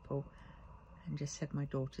people and just said my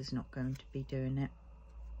daughter's not going to be doing it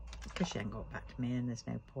because she hasn't got back to me and there's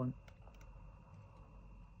no point.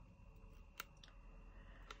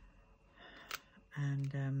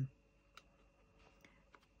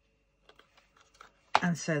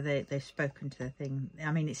 And so they've spoken to the thing.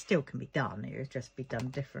 I mean, it still can be done. It would just be done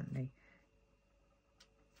differently.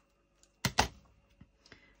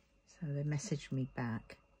 So they messaged me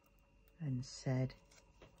back and said,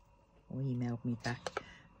 or emailed me back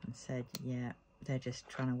and said, yeah, they're just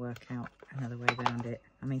trying to work out another way around it.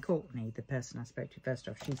 I mean, Courtney, the person I spoke to first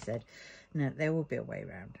off, she said, no, there will be a way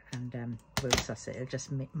around, and we'll suss it. It just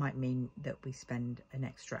might mean that we spend an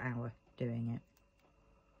extra hour doing it.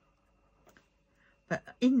 But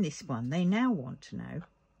in this one, they now want to know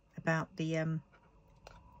about the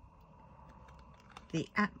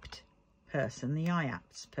apt person, the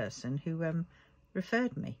iApts person who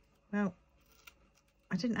referred me. Well,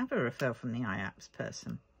 I didn't have a referral from the iApts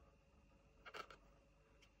person.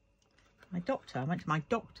 My doctor, I went to my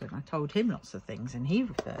doctor and I told him lots of things and he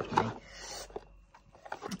referred me.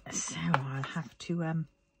 So I'll have to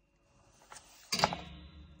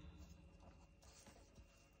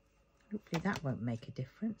hopefully that won't make a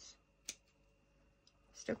difference.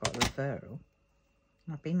 Still got a referral.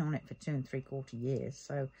 I've been on it for 2 3/4 years,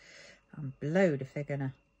 so I'm blowed if they're going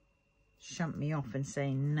to shunt me off and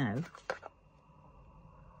say no.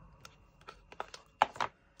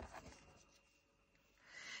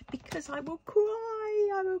 Because I will cry,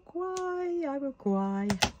 I will cry, I will cry.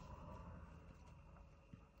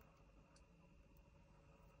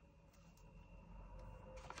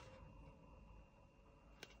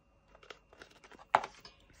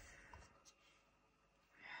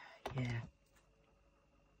 Yeah.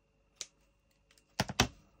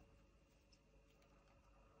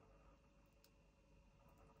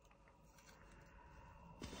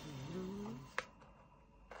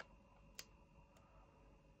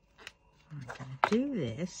 I'm going to do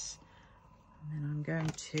this, and then I'm going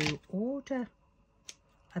to order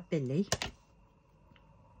a Billy.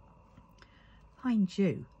 Mind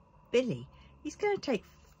you, Billy, he's going to take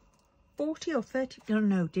 40 or 30,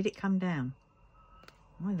 no, did it come down?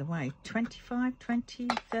 Either way, 25, 20,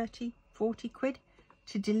 30, 40 quid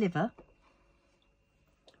to deliver,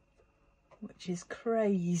 which is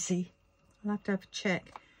crazy. I'll have to have a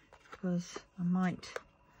check because I might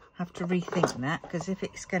have to rethink that, because if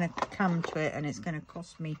it's going to come to it and it's going to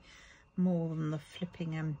cost me more than the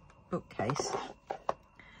flipping bookcase, I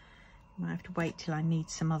might have to wait till I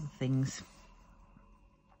need some other things.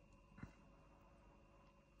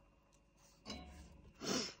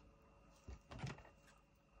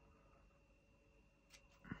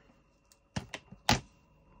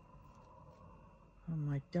 Oh,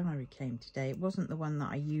 my diary came today. It wasn't the one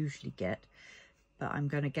that I usually get, but I'm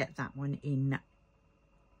going to get that one in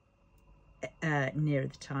nearer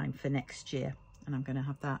the time for next year, and I'm going to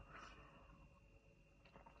have that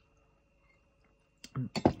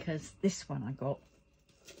because this one I got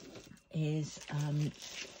is a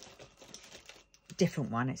different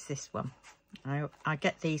one. It's this one. I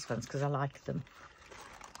get these ones because I like them.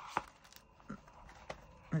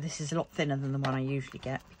 This is a lot thinner than the one I usually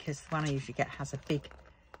get, because the one I usually get has a big,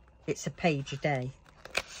 it's a page a day.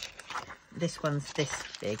 This one's this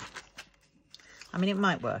big. I mean, it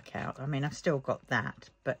might work out. I mean, I've still got that,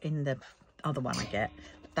 but in the other one I get,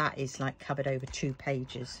 that is like covered over 2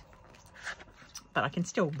 pages. But I can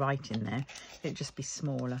still write in there. It'll just be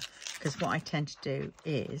smaller, because what I tend to do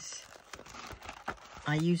is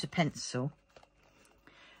I use a pencil,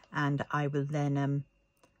 and I will then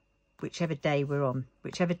whichever day we're on,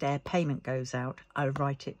 whichever day a payment goes out, I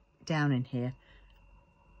write it down in here.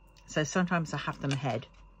 So sometimes I have them ahead,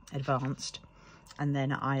 advanced, and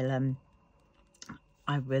then I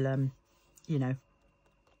will you know,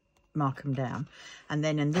 mark them down. And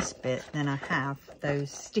then in this bit, then I have those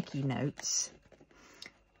sticky notes.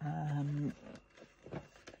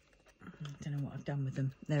 I don't know what I've done with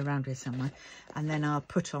them. They're around here somewhere. And then I'll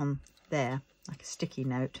put on there like a sticky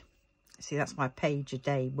note. See, that's why a page a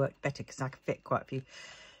day worked better, because I could fit quite a few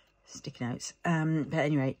sticky notes. But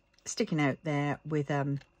anyway, sticky note there with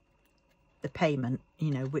the payment,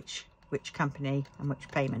 you know, which company and which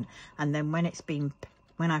payment. And then when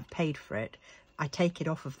I've paid for it, I take it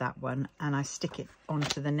off of that one and I stick it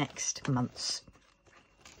onto the next month's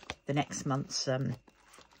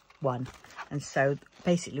one. And so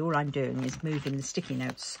basically all I'm doing is moving the sticky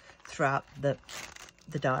notes throughout the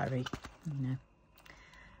diary, you know,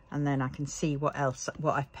 and then I can see what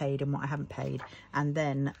I've paid and what I haven't paid. And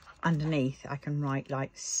then underneath I can write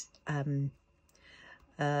like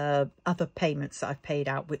other payments that I've paid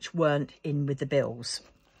out which weren't in with the bills.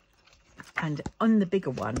 And on the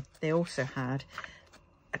bigger one, they also had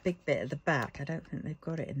a big bit at the back. I don't think they've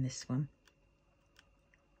got it in this one.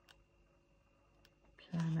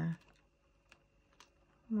 Planner.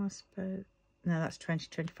 I suppose. No, that's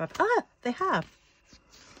 2025. Ah, they have.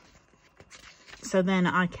 So then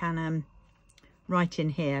I can write in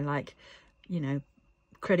here, like, you know,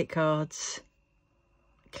 credit cards,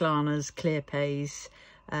 Klarnas, ClearPays,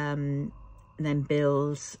 and then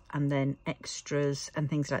bills, and then extras and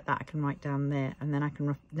things like that. I can write down there, and then I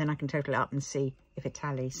can total it up and see if it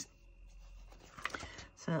tallies.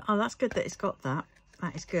 So, oh, that's good that it's got that.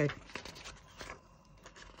 That is good.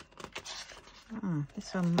 Oh,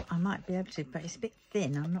 this one I might be able to, but it's a bit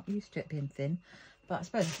thin. I'm not used to it being thin, but I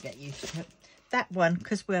suppose I get used to it. That one,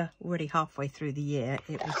 because we're already halfway through the year,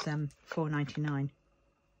 it was $4.99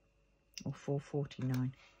 or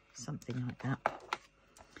 $4.49, something like that.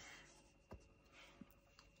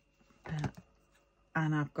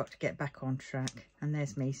 And I've got to get back on track. And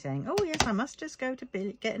there's me saying, oh yes, I must just go to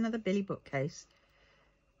Billy, get another Billy bookcase.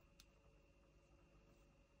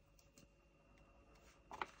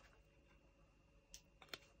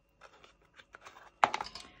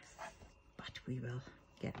 But we will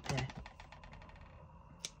get there.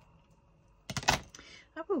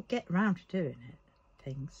 I will get round to doing it,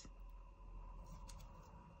 things.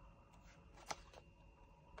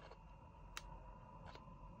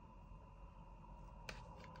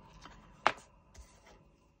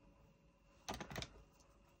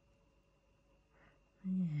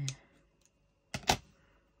 Yeah.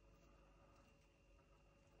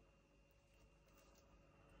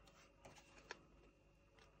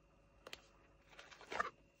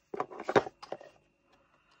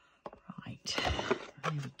 Right,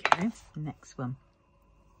 there we go. Next one.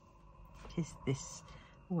 It is this.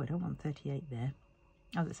 Oh, I don't want 38 there.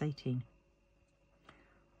 Oh, that's 18.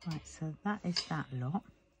 Right, so that is that lot.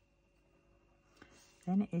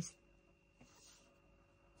 Then it is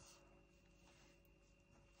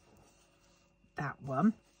that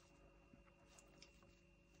one.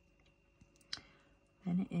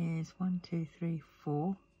 Then it is 1, 2, 3,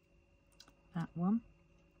 4. That one.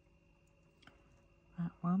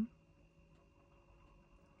 That one.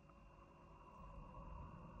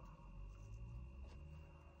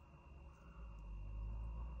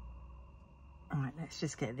 All right, let's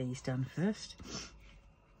just get these done first.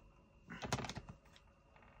 I'm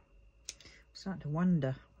starting to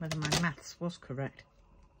wonder whether my maths was correct.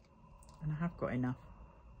 And I have got enough.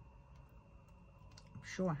 I'm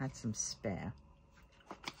sure I had some spare.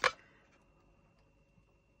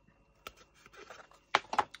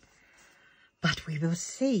 But we will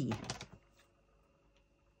see.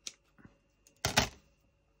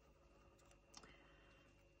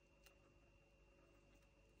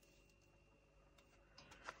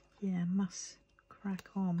 Yeah, must crack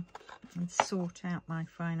on and sort out my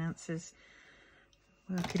finances.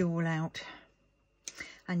 Work it all out.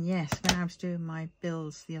 And yes, when I was doing my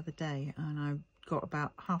bills the other day, and I got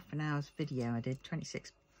about half an hour's video, I did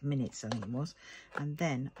 26 minutes I think it was, and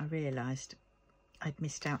then I realised I'd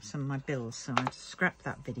missed out some of my bills, so I scrapped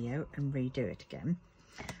that video and redo it again.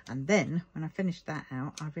 And then when I finished that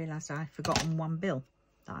out, I realised I'd forgotten one bill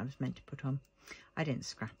that I was meant to put on. I didn't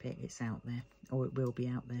scrap it, it's out there, or it will be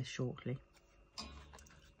out there shortly.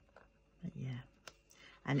 But yeah,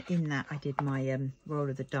 and in that I did my roll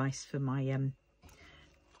of the dice for my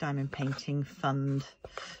diamond painting fund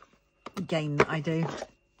game that I do.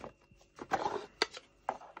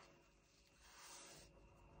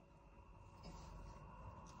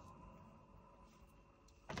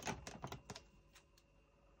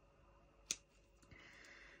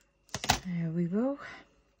 So we will.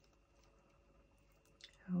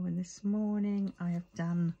 Oh, and this morning I have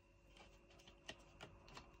done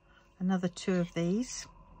another 2 of these.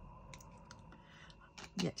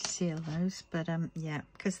 Yet to seal those, but yeah,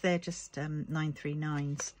 because they're just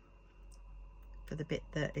 939s. for the bit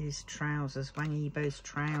that is trousers, Wangibo's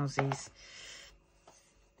trousies.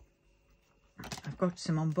 I've got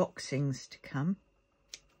some unboxings to come.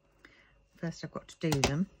 First I've got to do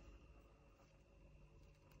them.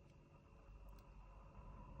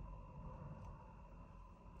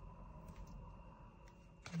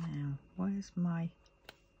 Now, where's my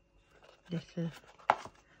little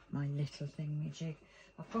thingamajig?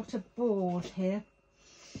 I've got a board here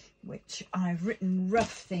which I've written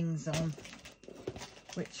rough things on,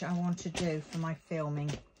 which I want to do for my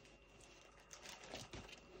filming.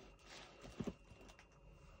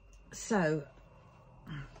 So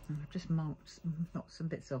I've just knocked some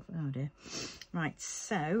bits off. Oh dear. Right,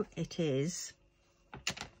 so it is.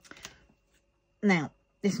 Now,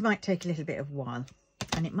 this might take a little bit of a while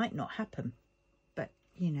and it might not happen, but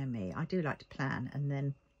you know me, I do like to plan, and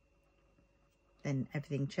then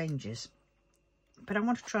everything changes. But I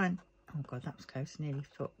want to try and, oh god, that was close, nearly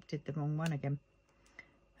thought did the wrong one again.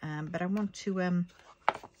 But I want to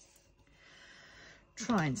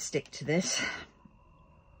try and stick to this,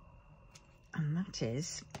 and that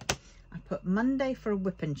is, I put Monday for a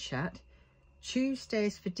whip and chat,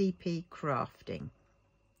 Tuesdays for DP crafting,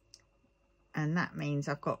 and that means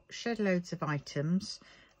I've got shed loads of items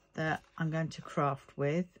that I'm going to craft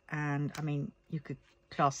with. And I mean, you could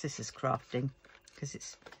class this as crafting because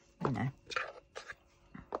it's, you know,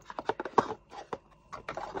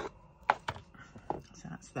 so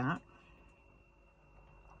that's that.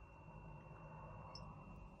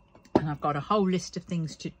 And I've got a whole list of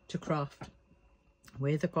things to craft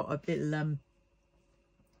with. I've got a little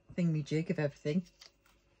thingamajig of everything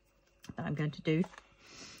that I'm going to do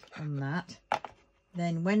on that.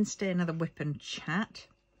 Then Wednesday, another whip and chat.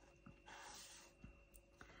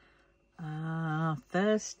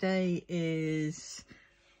 Thursday is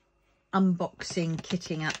unboxing,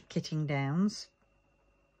 kitting up, kitting downs.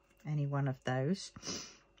 Any one of those,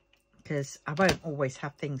 because I won't always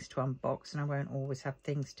have things to unbox and I won't always have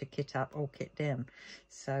things to kit up or kit down.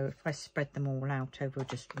 So if I spread them all out over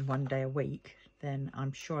just one day a week, then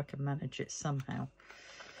I'm sure I can manage it somehow.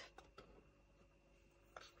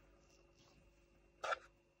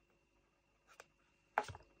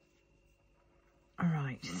 All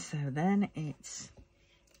right, so then it's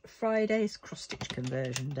Friday's cross-stitch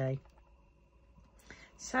conversion day,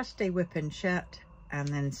 Saturday whip and chat, and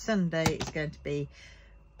then Sunday is going to be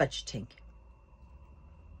budgeting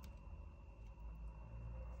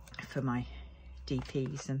for my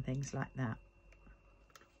DPs and things like that.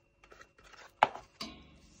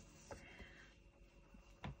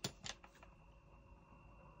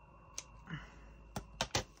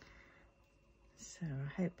 So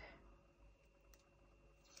I hope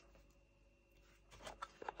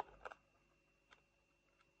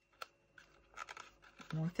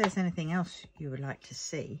well, if there's anything else you would like to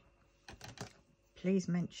see, please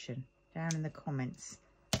mention down in the comments.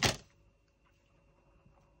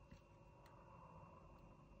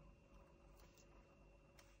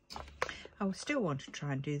 I will still want to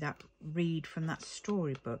try and do that, read from that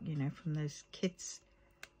storybook, you know, from those kids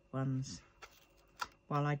ones,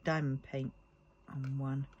 while I diamond paint on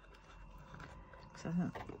one.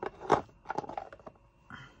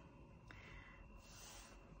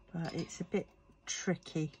 But it's a bit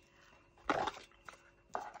tricky.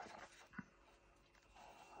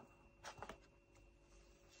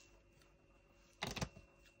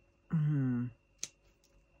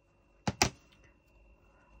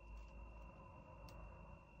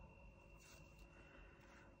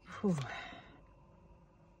 Whew.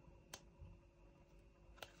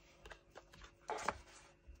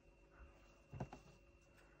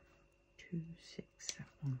 2, 6, that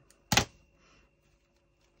one.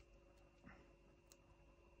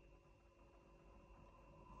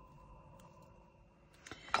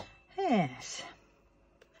 Yes.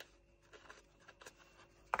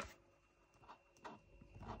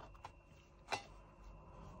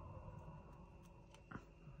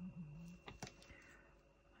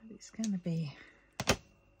 It's going to be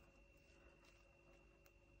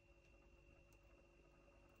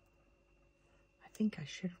I think I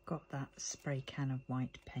should have got that spray can of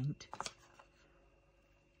white paint.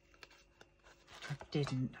 I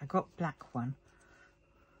didn't. I got black one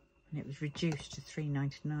and it was reduced to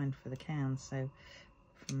 £3.99 for the can, so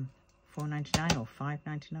from £4.99 or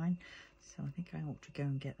 £5.99. So I think I ought to go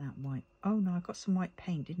and get that white. Oh no, I got some white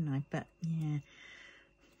paint, didn't I? But yeah,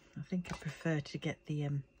 I think I prefer to get the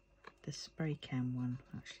spray can one,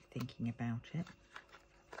 actually thinking about it,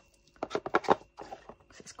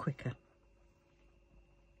 because it's quicker.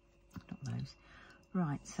 Not those.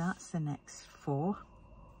 Right, so that's the next 4.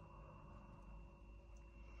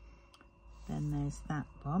 Then there's that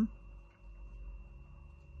one.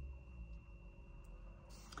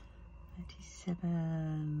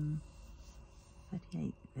 37,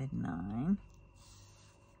 38, 39.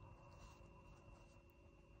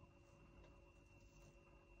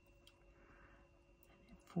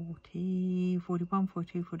 40, 41,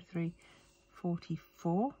 42, 43,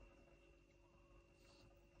 44.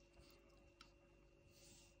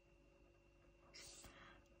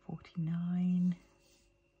 49,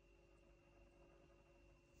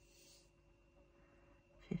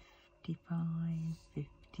 55,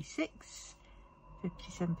 56,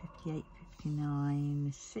 57, 58,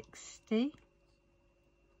 59, 60.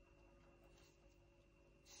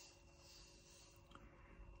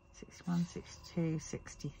 61, 62,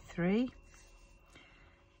 63,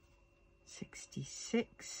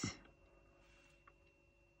 66.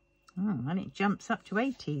 Oh, and it jumps up to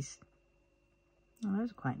 80s. Oh,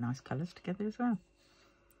 those are quite nice colours together as well.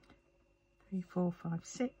 3, 4, 5,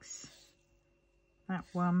 6. That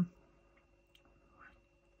one.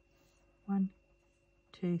 1,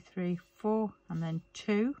 2, 3, 4, and then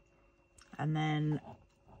 2, and then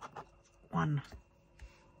 1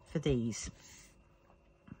 for these.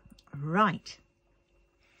 Right.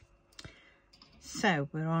 So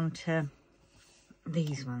we're on to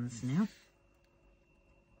these ones now.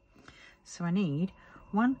 So I need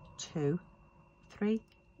 1, 2, 3,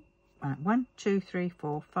 1, 2, 3,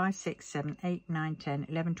 4, 5, 6, 7, 8, 9, 10,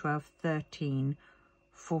 11, 12, 13,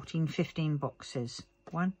 14, 15 boxes.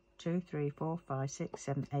 1, 2, 3, 4, 5, 6,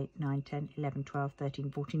 7, 8, 9, 10, 11, 12,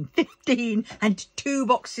 13, 14, 15, and 2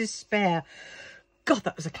 boxes spare. God,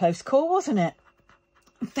 that was a close call, wasn't it?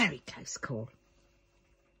 Very close call.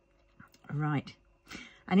 Right.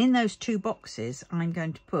 And in those 2 boxes, I'm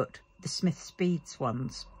going to put the Smith Speeds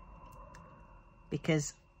ones,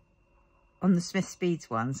 because on the Smith Speeds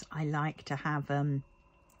ones, I like to have, when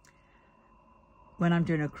I'm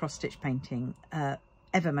doing a cross-stitch painting,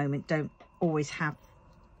 Evermoment don't always have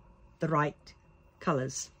the right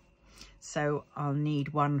colours. So I'll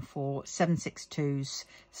need one for 762s,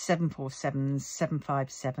 747s,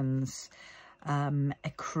 757s,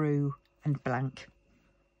 Ecru and blank.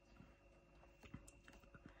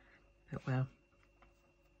 But well,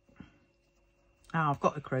 oh, I've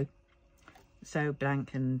got Ecru. So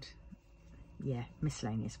blank and, yeah,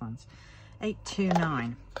 miscellaneous ones.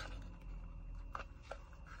 829.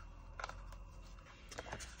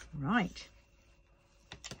 Right.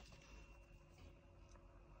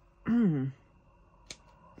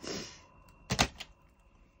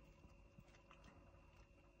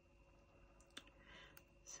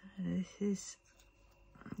 So this is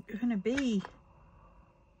going to be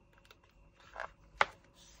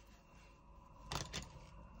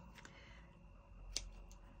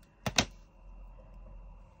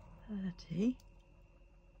 $30.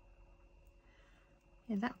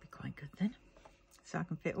 Yeah, that'd be quite good then. So I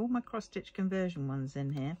can fit all my cross-stitch conversion ones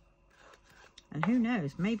in here. And who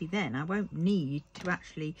knows, maybe then I won't need to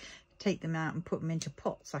actually take them out and put them into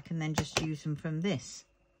pots. I can then just use them from this.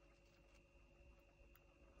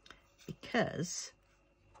 Because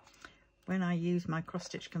when I use my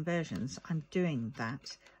cross-stitch conversions, I'm doing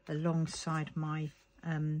that alongside my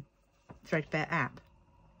Threadbare app.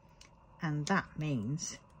 And that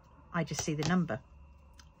means I just see the number.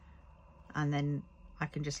 And then I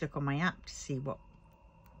can just look on my app to see what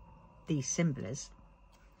the symbol is.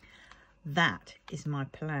 That is my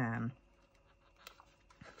plan.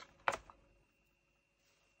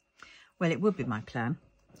 Well, it would be my plan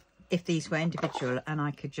if these were individual and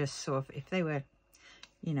I could just sort of, if they were,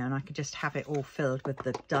 you know, and I could just have it all filled with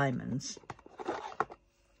the diamonds.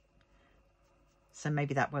 So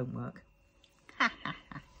maybe that won't work.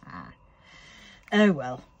 Oh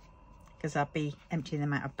well, because I'd be emptying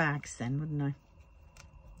them out of bags then, wouldn't I?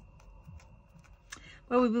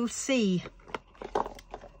 Well, we will see.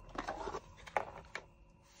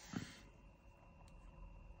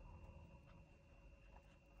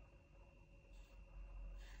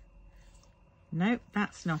 Nope,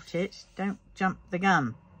 that's not it. Don't jump the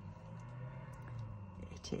gun.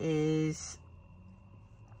 It is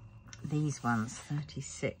these ones,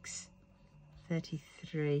 36,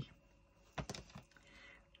 33.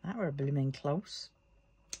 That were a blooming close.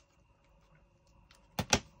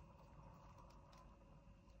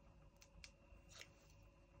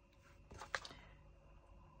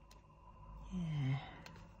 Yeah.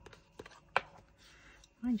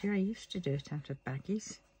 Mind you, I used to do it out of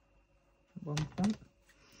baggies at one point.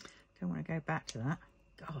 Don't want to go back to that.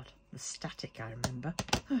 God, the static I remember.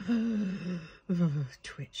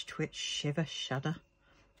 Twitch, twitch, shiver, shudder.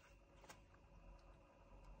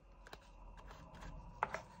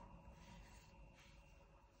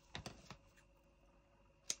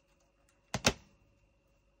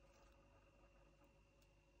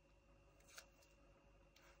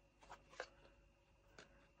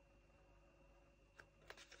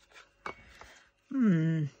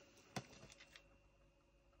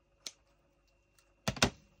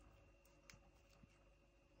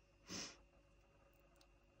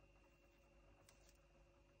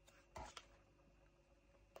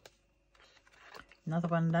 Another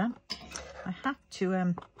one done. I have to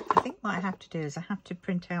I think what I have to do is I have to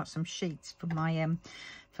print out some sheets for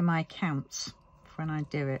my accounts for when I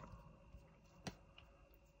do it,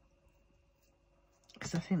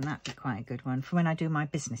 because I think that'd be quite a good one for when I do my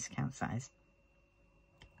business accounts, that is.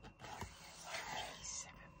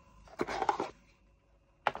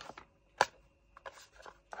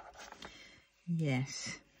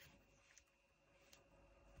 Yes.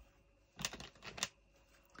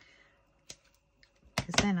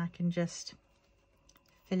 Because then I can just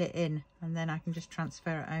fill it in and then I can just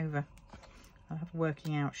transfer it over. I'll have a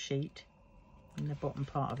working out sheet in the bottom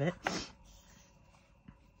part of it.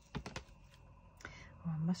 Oh,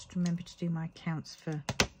 I must remember to do my accounts for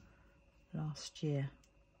last year.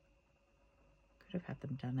 Could have had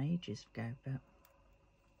them done ages ago, but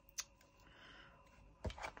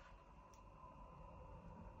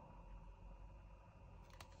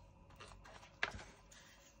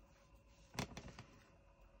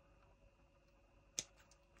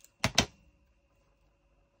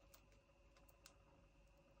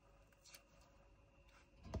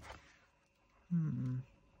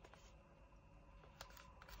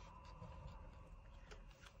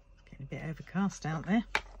getting a bit overcast out there.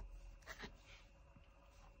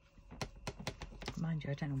 Mind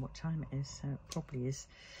you, I don't know what time it is, so it probably is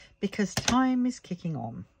because time is kicking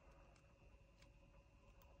on.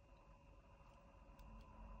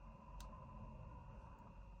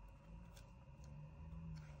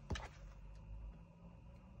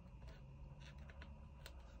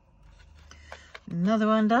 Another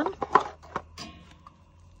one done.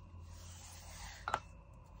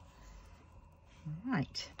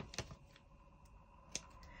 Right.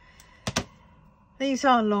 These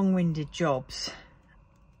are long-winded jobs,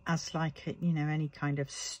 as like, you know, any kind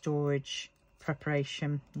of storage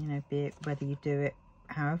preparation, you know, be it whether you do it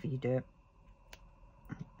however you do it,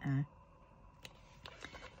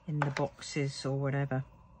 in the boxes or whatever.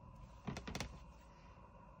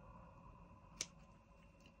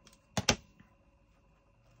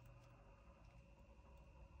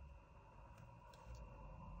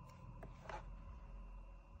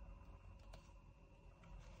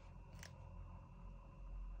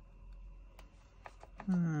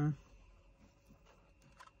 Oh,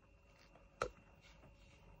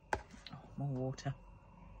 more water.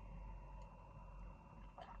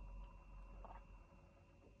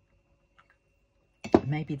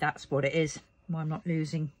 Maybe that's what it is, why I'm not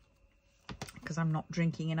losing, because I'm not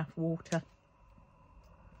drinking enough water.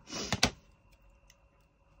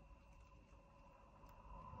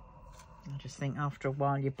 I just think after a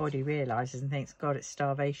while your body realises and thinks, God, it's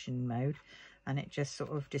starvation mode, and it just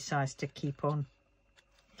sort of decides to keep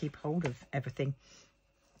hold of everything,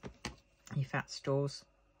 your fat stores,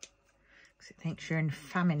 because it thinks you're in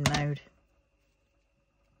famine mode.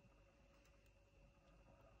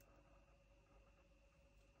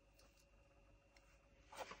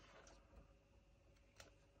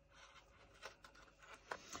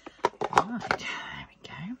 Right, there we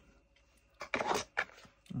go.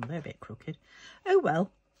 Oh, they're a bit crooked. Oh well.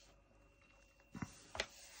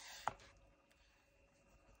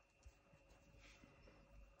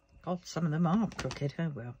 God, some of them are crooked.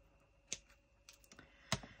 Oh well.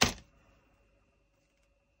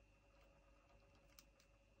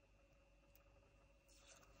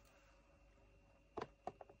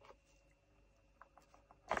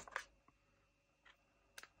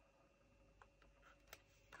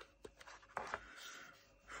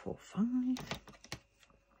 Four, five.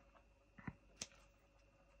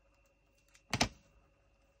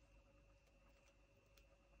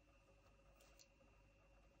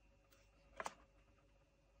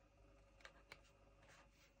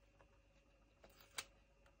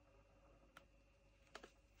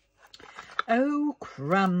 Oh,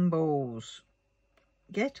 crumbles.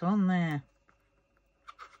 Get on there.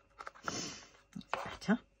 That's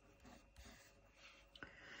better.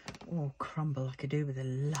 Oh, crumble. I could do with a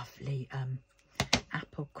lovely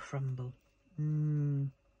apple crumble.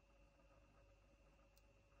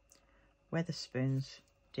 Weatherspoons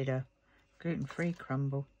did a gluten-free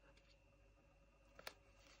crumble.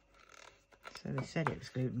 So they said it was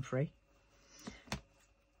gluten-free.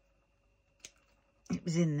 It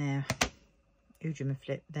was in their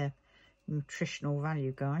Oojamaflip, their nutritional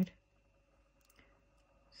value guide.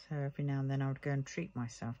 So every now and then I would go and treat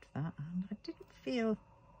myself to that, and I didn't feel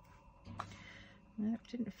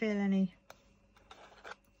any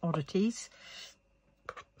oddities.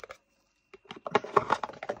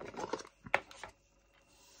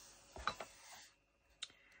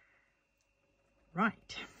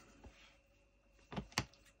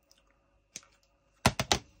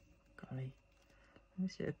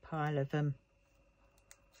 Is it a pile of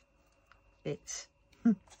bits?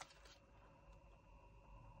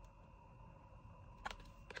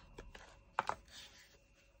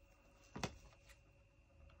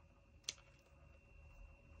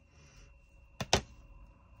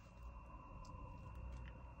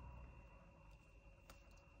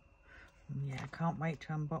 Yeah, I can't wait to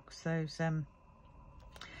unbox those.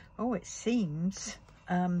 Oh, it seems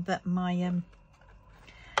that my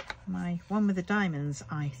my one with the diamonds,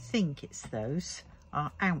 I think it's those,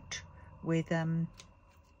 are out with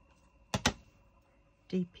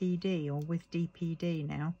DPD, or with DPD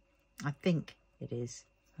now. I think it is.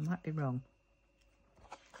 I might be wrong.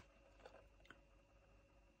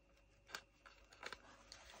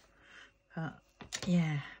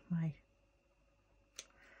 Yeah, my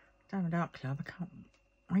Diamond Art Club, I can't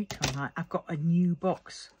wait till I've got a new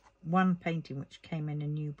box. One painting which came in a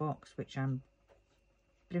new box, which I'm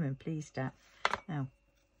blooming pleased at. Now,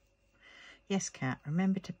 yes, Kat,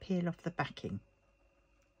 remember to peel off the backing.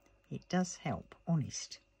 It does help,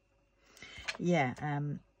 honest. Yeah,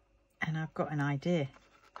 and I've got an idea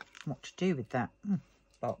what to do with that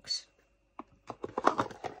box.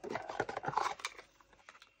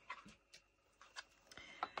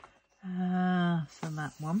 So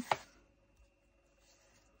that one.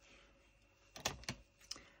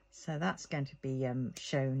 So that's going to be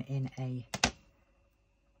shown in a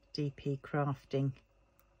DP crafting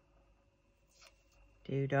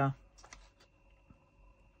doodah.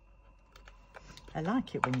 I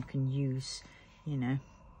like it when you can use, you know,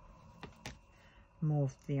 more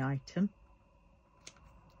of the item.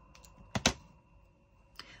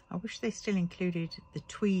 I wish they still included the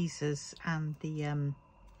tweezers and the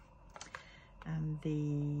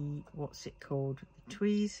what's it called? The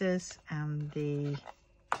tweezers and the,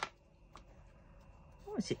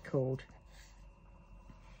 what is it called?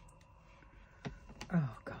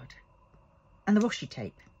 Oh God. And the washi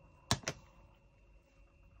tape.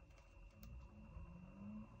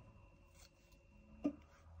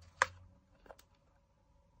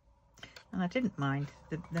 And I didn't mind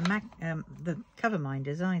the cover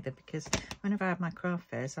minders either, because whenever I had my craft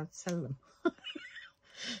fairs, I'd sell them.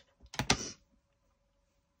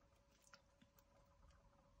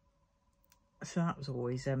 So that was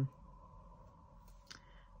always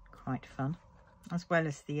quite fun, as well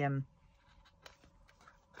as the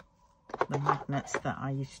magnets that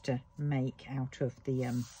I used to make out of the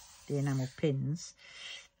enamel pins.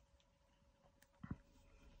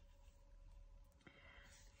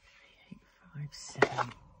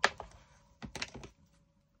 3857.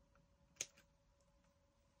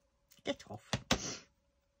 Get off.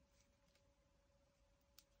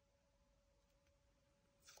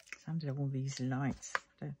 It's under all these lights.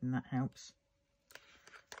 I don't think that helps.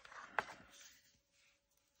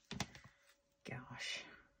 Gosh.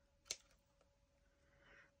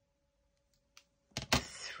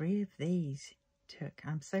 3 of these took.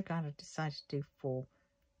 I'm so glad I decided to do 4.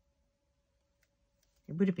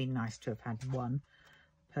 It would have been nice to have had 1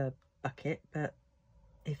 per bucket, but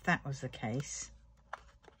if that was the case,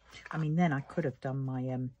 I mean, then I could have done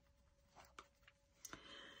my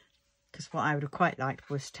because what I would have quite liked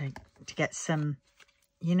was to get some,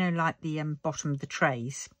 you know, like the bottom of the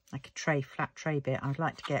trays, like a tray, flat tray bit. I'd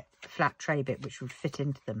like to get a flat tray bit which would fit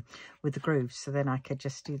into them with the grooves, so then I could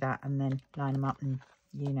just do that and then line them up and,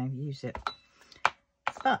 you know, use it.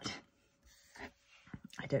 But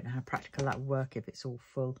I don't know how practical that would work if it's all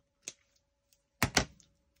full. But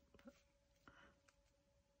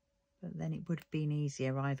then it would have been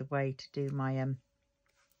easier either way to do my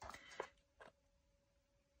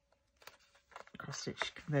cross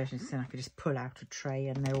stitch conversions. Then I could just pull out a tray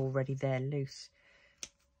and they're already there loose.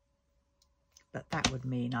 But that would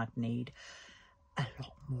mean I'd need a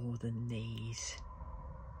lot more than these.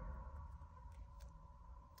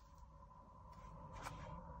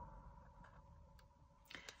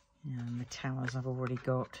 And the towers I've already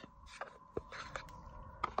got.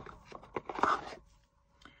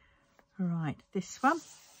 Right, this one.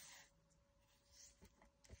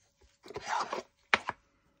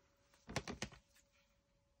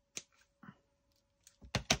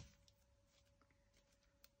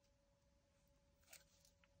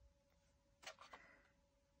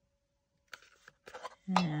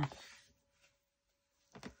 Yeah.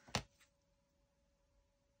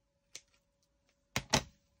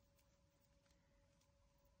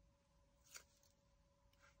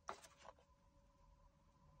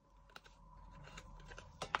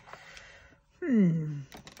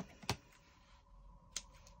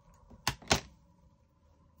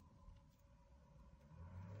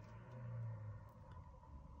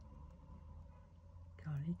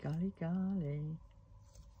 Golly, golly, golly.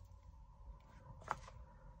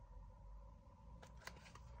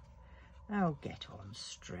 Oh, get on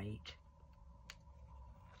straight.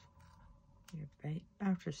 You're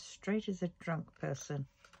about as straight as a drunk person.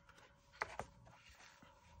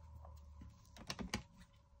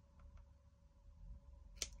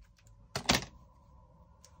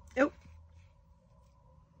 Oh.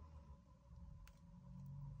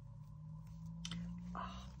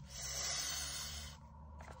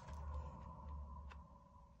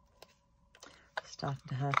 Starting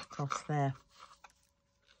to hurt across there.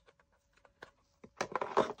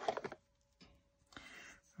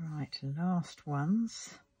 Right, last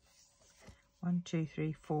ones. 1, 2,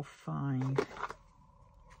 3, 4, 5.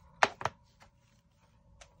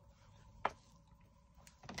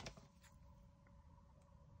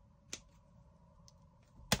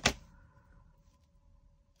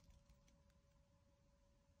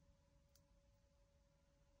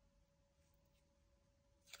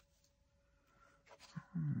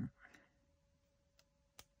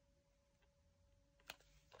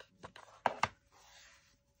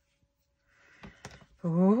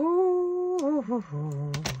 Oh,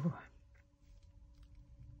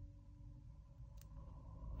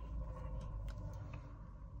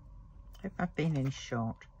 hope I've been in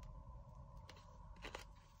shot.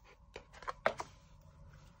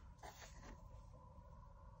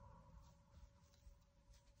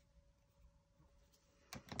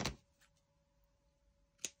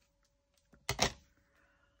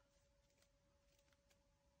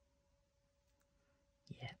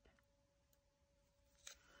 Yep,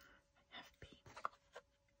 I have been.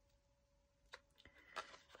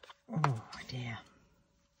 Oh dear.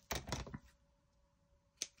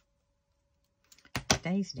 The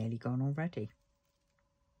day's nearly gone already.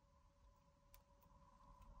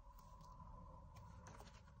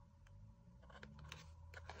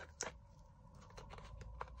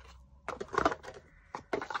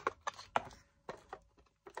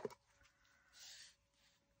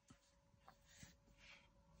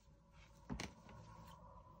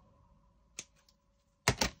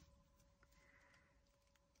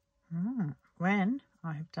 When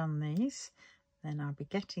I have done these, then I'll be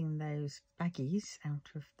getting those baggies out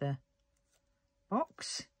of the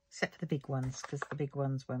box, except for the big ones, because the big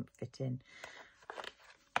ones won't fit in.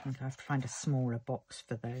 I think I have to find a smaller box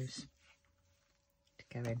for those to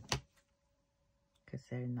go in, because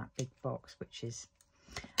they're in that big box, which is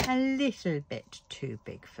a little bit too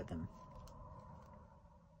big for them.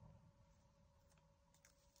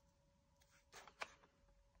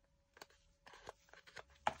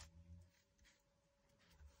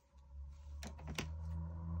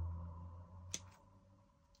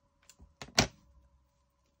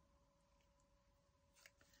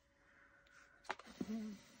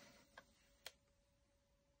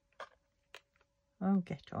 Oh,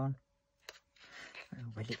 get on.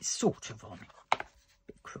 Oh, well, it's sort of on. A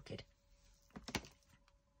bit crooked.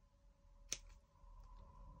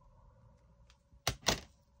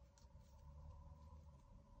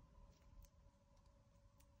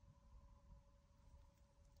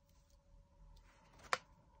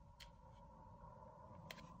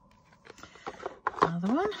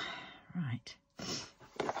 Another one. Right.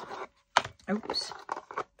 Oops.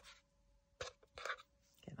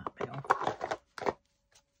 Get that bit off.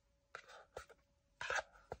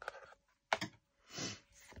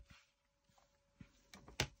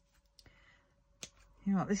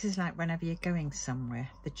 You know what, this is like whenever you're going somewhere,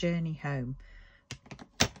 the journey home,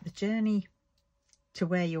 the journey to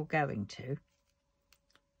where you're going to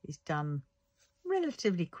is done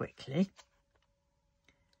relatively quickly,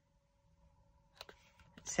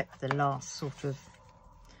 except for the last sort of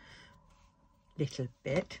little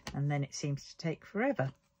bit, and then it seems to take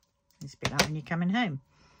forever. It's a bit like when you're coming home.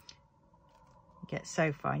 You get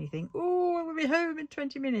so far and you think, oh, I will be home in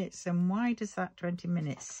 20 minutes. And why does that 20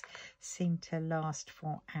 minutes seem to last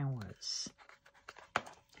for hours? And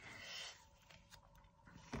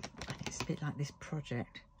it's a bit like this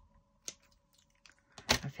project.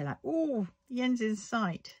 I feel like, oh, the end's in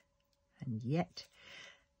sight. And yet,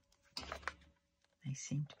 they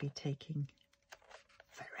seem to be taking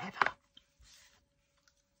forever.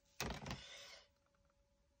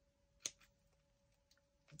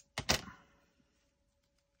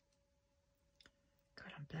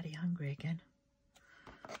 Bloody hungry again.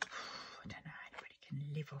 I don't know how anybody can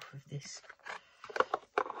live off of this.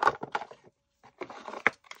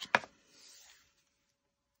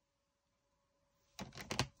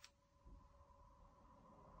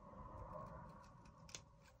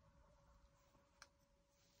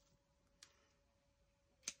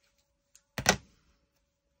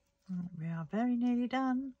 We are very nearly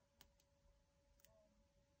done.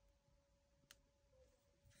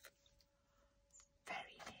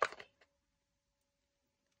 Very nearly.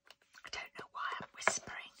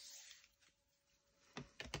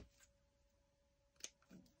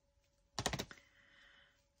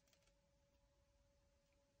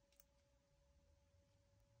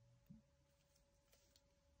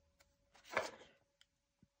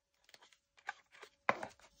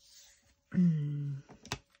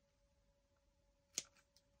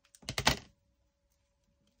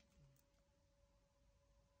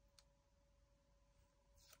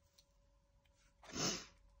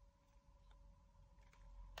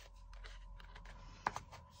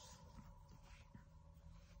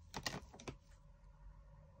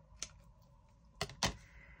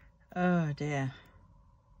 Oh dear.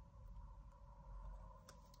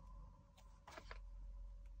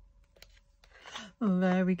 Well,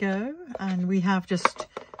 there we go. And we have just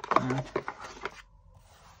got to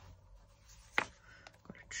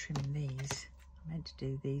trim these. I meant to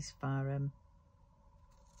do these for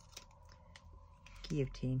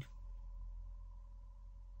guillotine.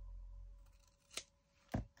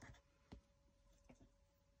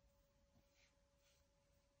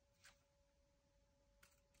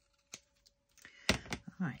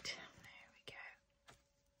 Right, there we go.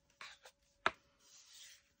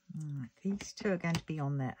 Right, these two are going to be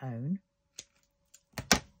on their own.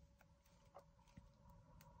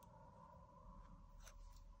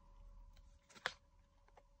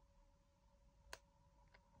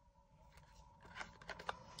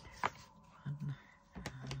 One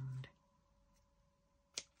and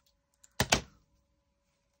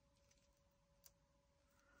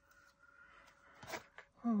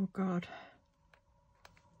oh God.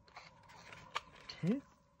 Two.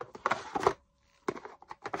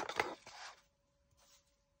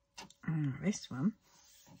 This one.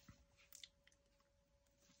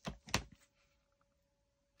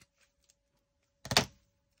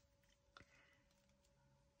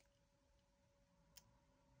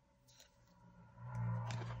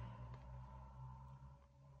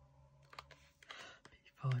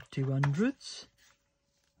 For 200s.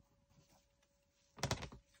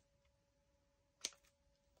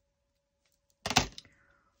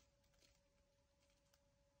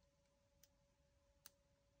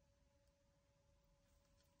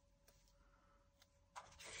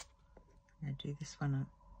 I'm going to do this one.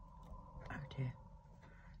 Oh dear.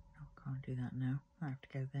 No, I can't do that now. I have to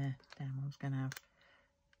go there. Damn, I was going to have.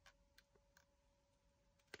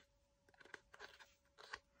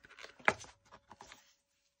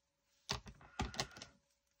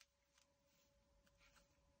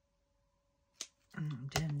 I'm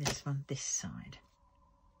doing this one this side.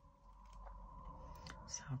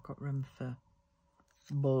 So I've got room for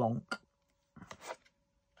blanc.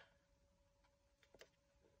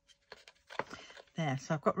 There,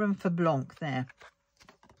 so I've got room for blanc there.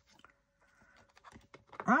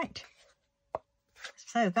 Right.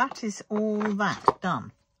 So that is all that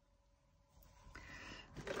done.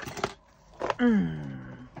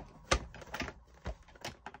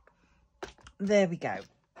 There we go.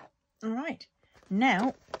 All right.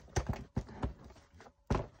 Now,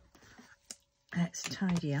 let's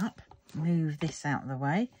tidy up. Move this out of the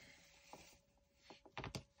way.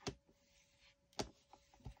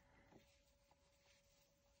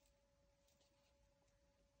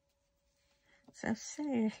 So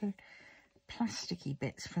silly little plasticky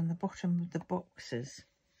bits from the bottom of the boxes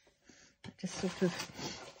that just sort of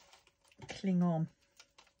cling on.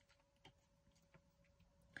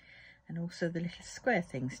 And also the little square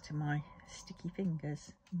things to my sticky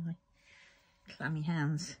fingers, my clammy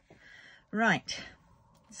hands. Right,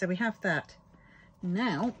 so we have that.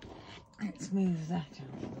 Now, let's move that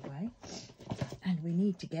out of the way. And we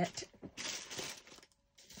need to get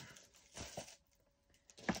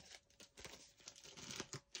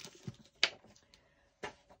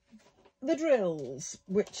the drills,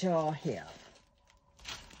 which are here.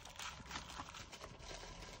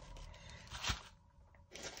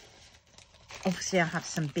 Obviously I have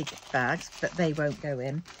some big bags, but they won't go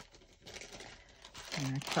in.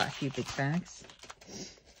 Quite a few big bags.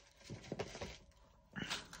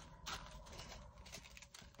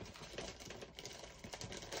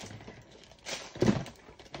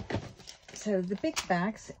 So the big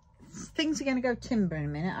bags, things are going to go timber in a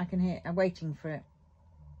minute. I can hear, I'm waiting for it.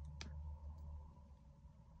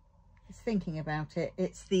 Just thinking about it.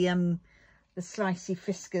 It's the slicey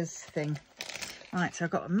Fiskars thing. Right, so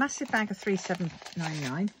I've got a massive bag of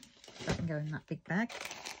 37.99. That can go in that big bag.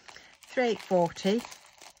 38.40,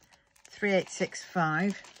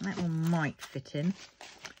 38.65. That one might fit in.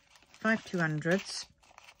 5 200s.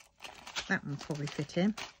 That one probably fit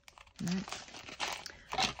in. No.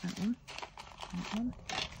 That one. That one.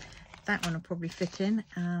 That one will probably fit in,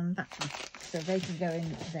 and that one. So they can go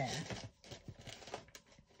in there.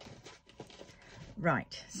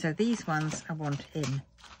 Right, so these ones I want in,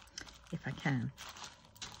 if I can.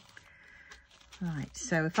 Right,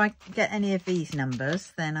 so if I get any of these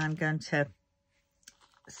numbers, then I'm going to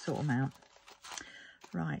sort them out.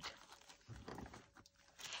 Right.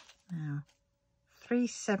 Now,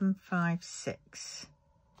 3756.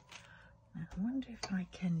 Now, I wonder if I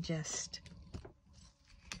can just...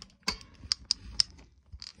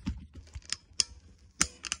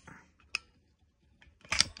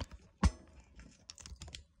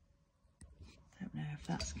 Don't know if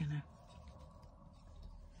that's going to...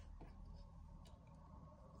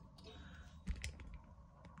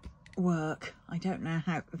 work. I don't know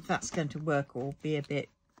how, if that's going to work or be a bit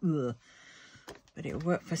ugh, but it'll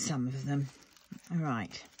work for some of them. All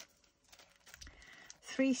right.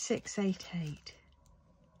 3688.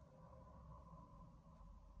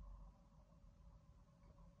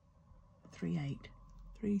 Three 8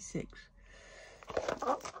 3 6.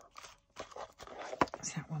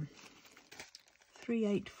 What's that one?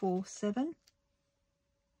 3847.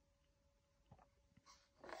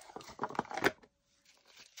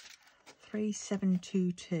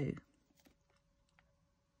 3722.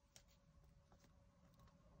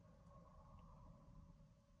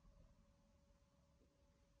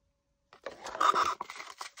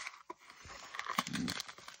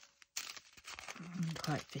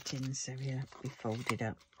 Quite fit in, so he'll have to be folded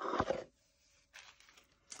up.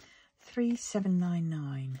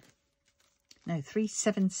 3799. No,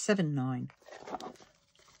 3779.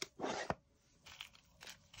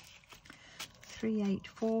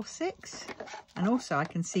 3846. And also I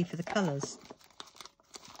can see for the colours.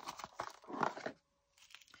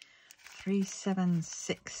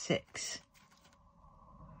 3766.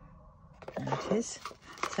 There it is.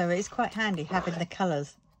 So it's quite handy having the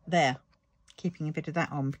colours there, keeping a bit of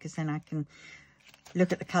that on, because then I can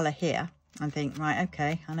look at the colour here and think, right,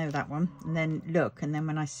 okay, I know that one, and then look, and then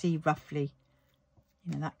when I see roughly,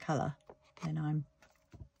 you know, that colour, then I'm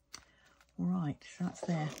all right. So that's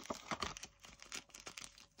there.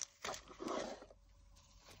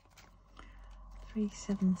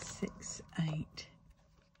 3768.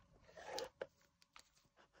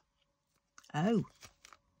 Oh.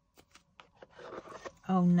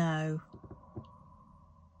 Oh no.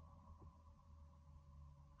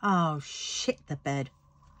 Oh, shit the bed.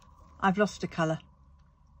 I've lost a colour.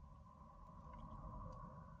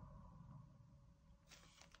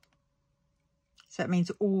 So it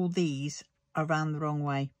means all these are round the wrong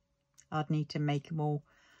way. I'd need to make them all.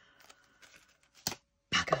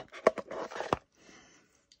 Bugger.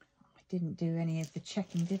 I didn't do any of the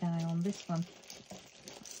checking, did I, on this one?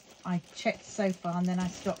 I checked so far and then I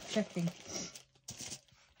stopped checking.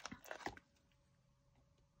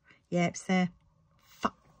 Yeah, it's there.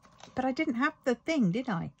 Fuck. But I didn't have the thing, did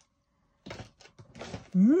I?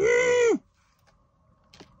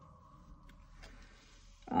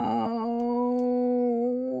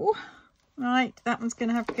 Oh. Right, that one's going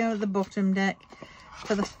to have to go at the bottom deck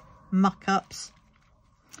for the muck-ups.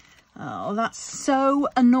 Oh, that's so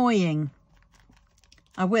annoying.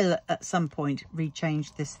 I will at some point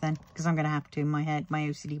rechange this then, because I'm going to have to in my head. My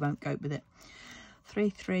OCD won't cope with it.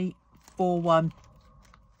 3341.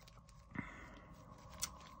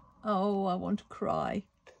 Oh, I want to cry.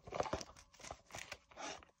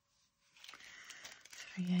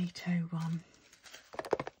 3801.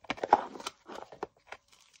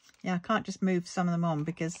 Yeah, I can't just move some of them on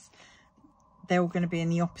because they're all going to be in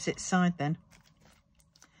the opposite side then.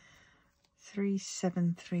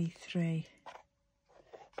 3733.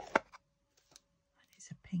 That is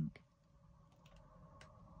a pink.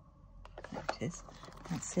 There it is.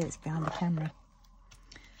 That's it, it's behind the camera.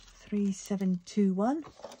 3721.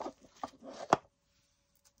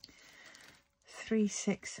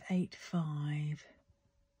 3685.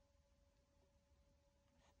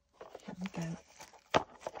 Here we go.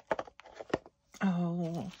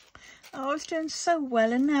 Oh, I was doing so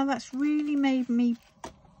well, and now that's really made me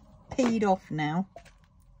peed off now.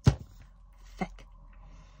 Feck.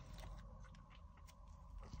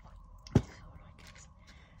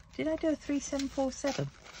 Did I do a 3747?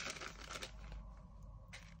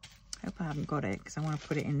 Hope I haven't got it, because I want to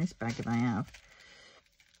put it in this bag if I have.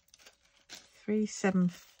 37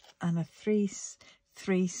 and a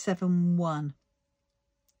 3371.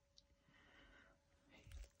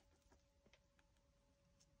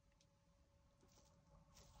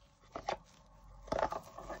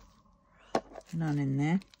 None in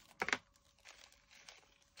there.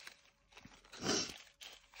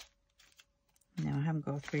 No, I haven't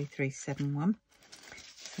got a 3371.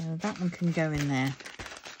 So that one can go in there.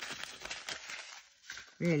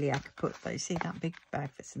 Really, I could put, you see that big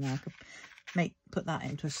bag that's in there, I could put that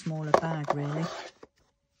into a smaller bag, really.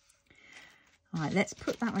 All right, let's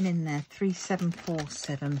put that one in there,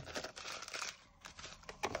 3747.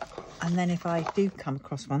 And then if I do come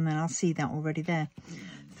across one, then I'll see that already there.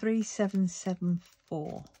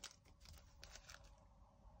 3774.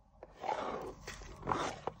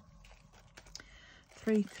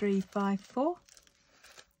 3354.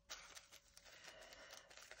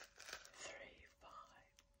 35.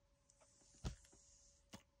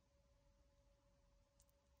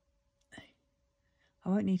 I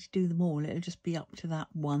won't need to do them all. It'll just be up to that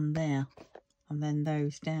one there, and then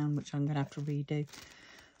those down, which I'm going to have to redo.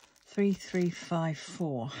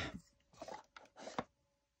 3354.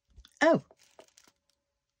 Oh.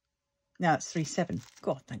 Now it's 3-7.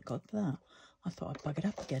 God, thank God for that. I thought I'd bug it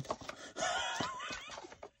up again.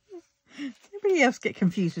 Everybody else get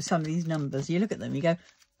confused with some of these numbers. You look at them, you go,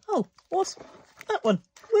 oh, what's that one?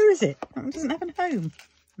 Where is it? That one doesn't have a home.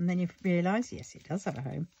 And then you realise, yes, it does have a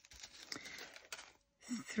home.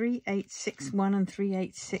 3861 and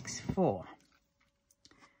 3864.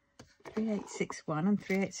 3861 and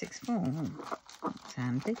 3864. Oh, that's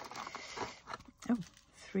handy. Oh,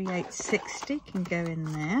 3860 can go in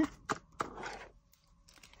there.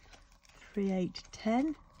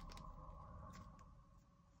 3810.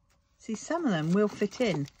 See, some of them will fit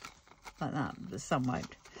in like that, but some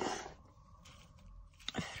won't.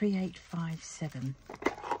 3857.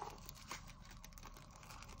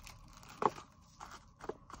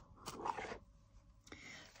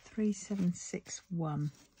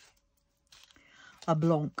 3761. A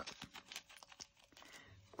blanc.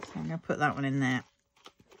 So I'm going to put that one in there.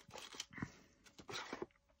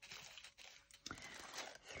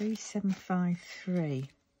 3753.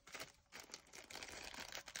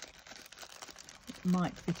 It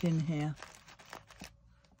might fit in here.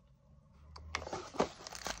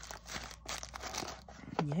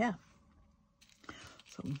 Yeah.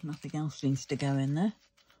 So nothing else needs to go in there.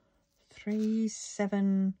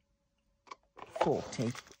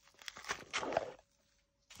 3740.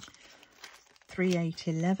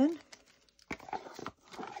 3811.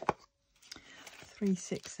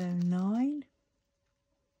 3609.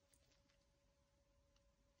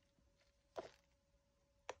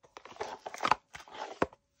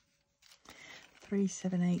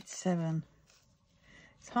 3787.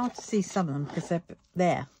 It's hard to see some of them because they're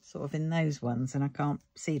there, sort of in those ones, and I can't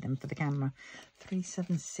see them for the camera.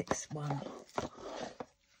 3761.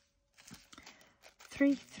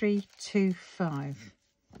 3325.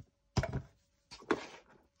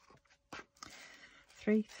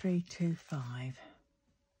 3325.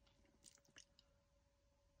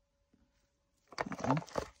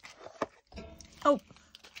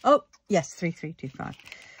 Oh, yes, 3325.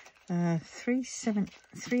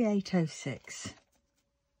 3806.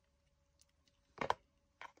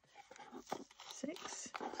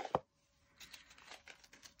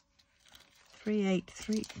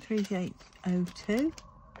 3802.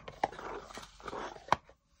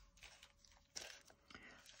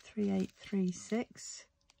 3836.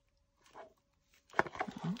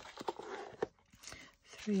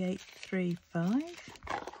 3835.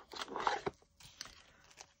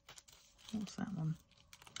 What's that one?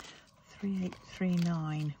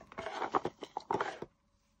 3839.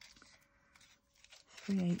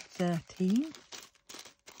 3813.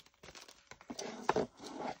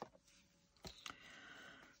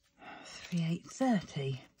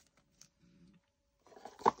 3830.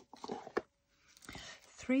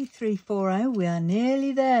 3340. We are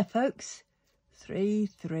nearly there, folks.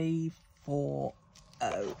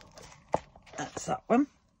 3340. That's that one.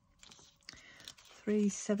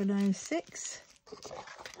 3706.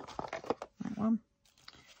 That one.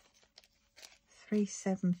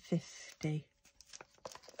 3750.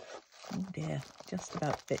 Oh dear, just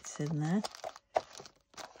about fits in there.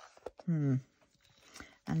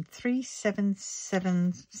 And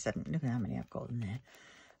 3777. Look at how many I've got in there.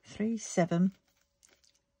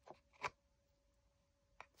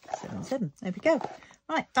 3777. There we go.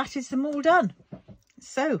 Right, that is them all done.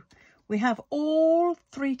 So we have all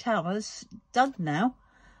 3 towers done now,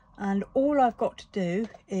 and all I've got to do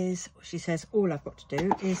is, she says, all I've got to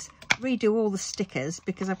do is redo all the stickers,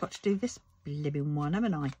 because I've got to do this living one,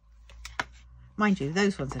 haven't I? Mind you,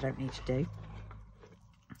 those ones I don't need to do.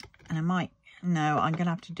 And I might, no, I'm going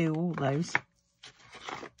to have to do all those.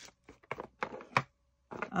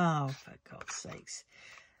 Oh, for God's sakes.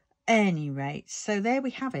 Any rate, so there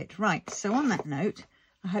we have it. Right, so on that note,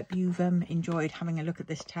 I hope you've enjoyed having a look at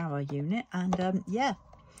this tower unit. And yeah,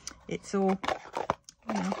 it's all,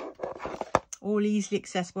 you know, all easily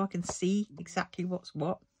accessible. I can see exactly what's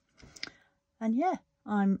what. And yeah,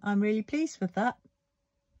 I'm really pleased with that.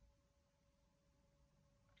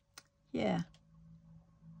 Yeah.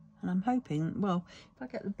 And I'm hoping, well, if I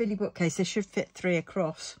get the Billy bookcase, they should fit 3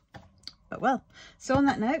 across. But well, so on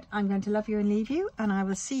that note, I'm going to love you and leave you, and I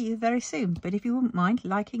will see you very soon. But if you wouldn't mind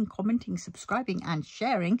liking, commenting, subscribing and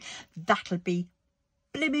sharing, that'll be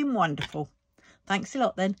blimmin' wonderful. Thanks a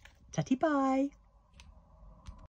lot then. Tatty bye.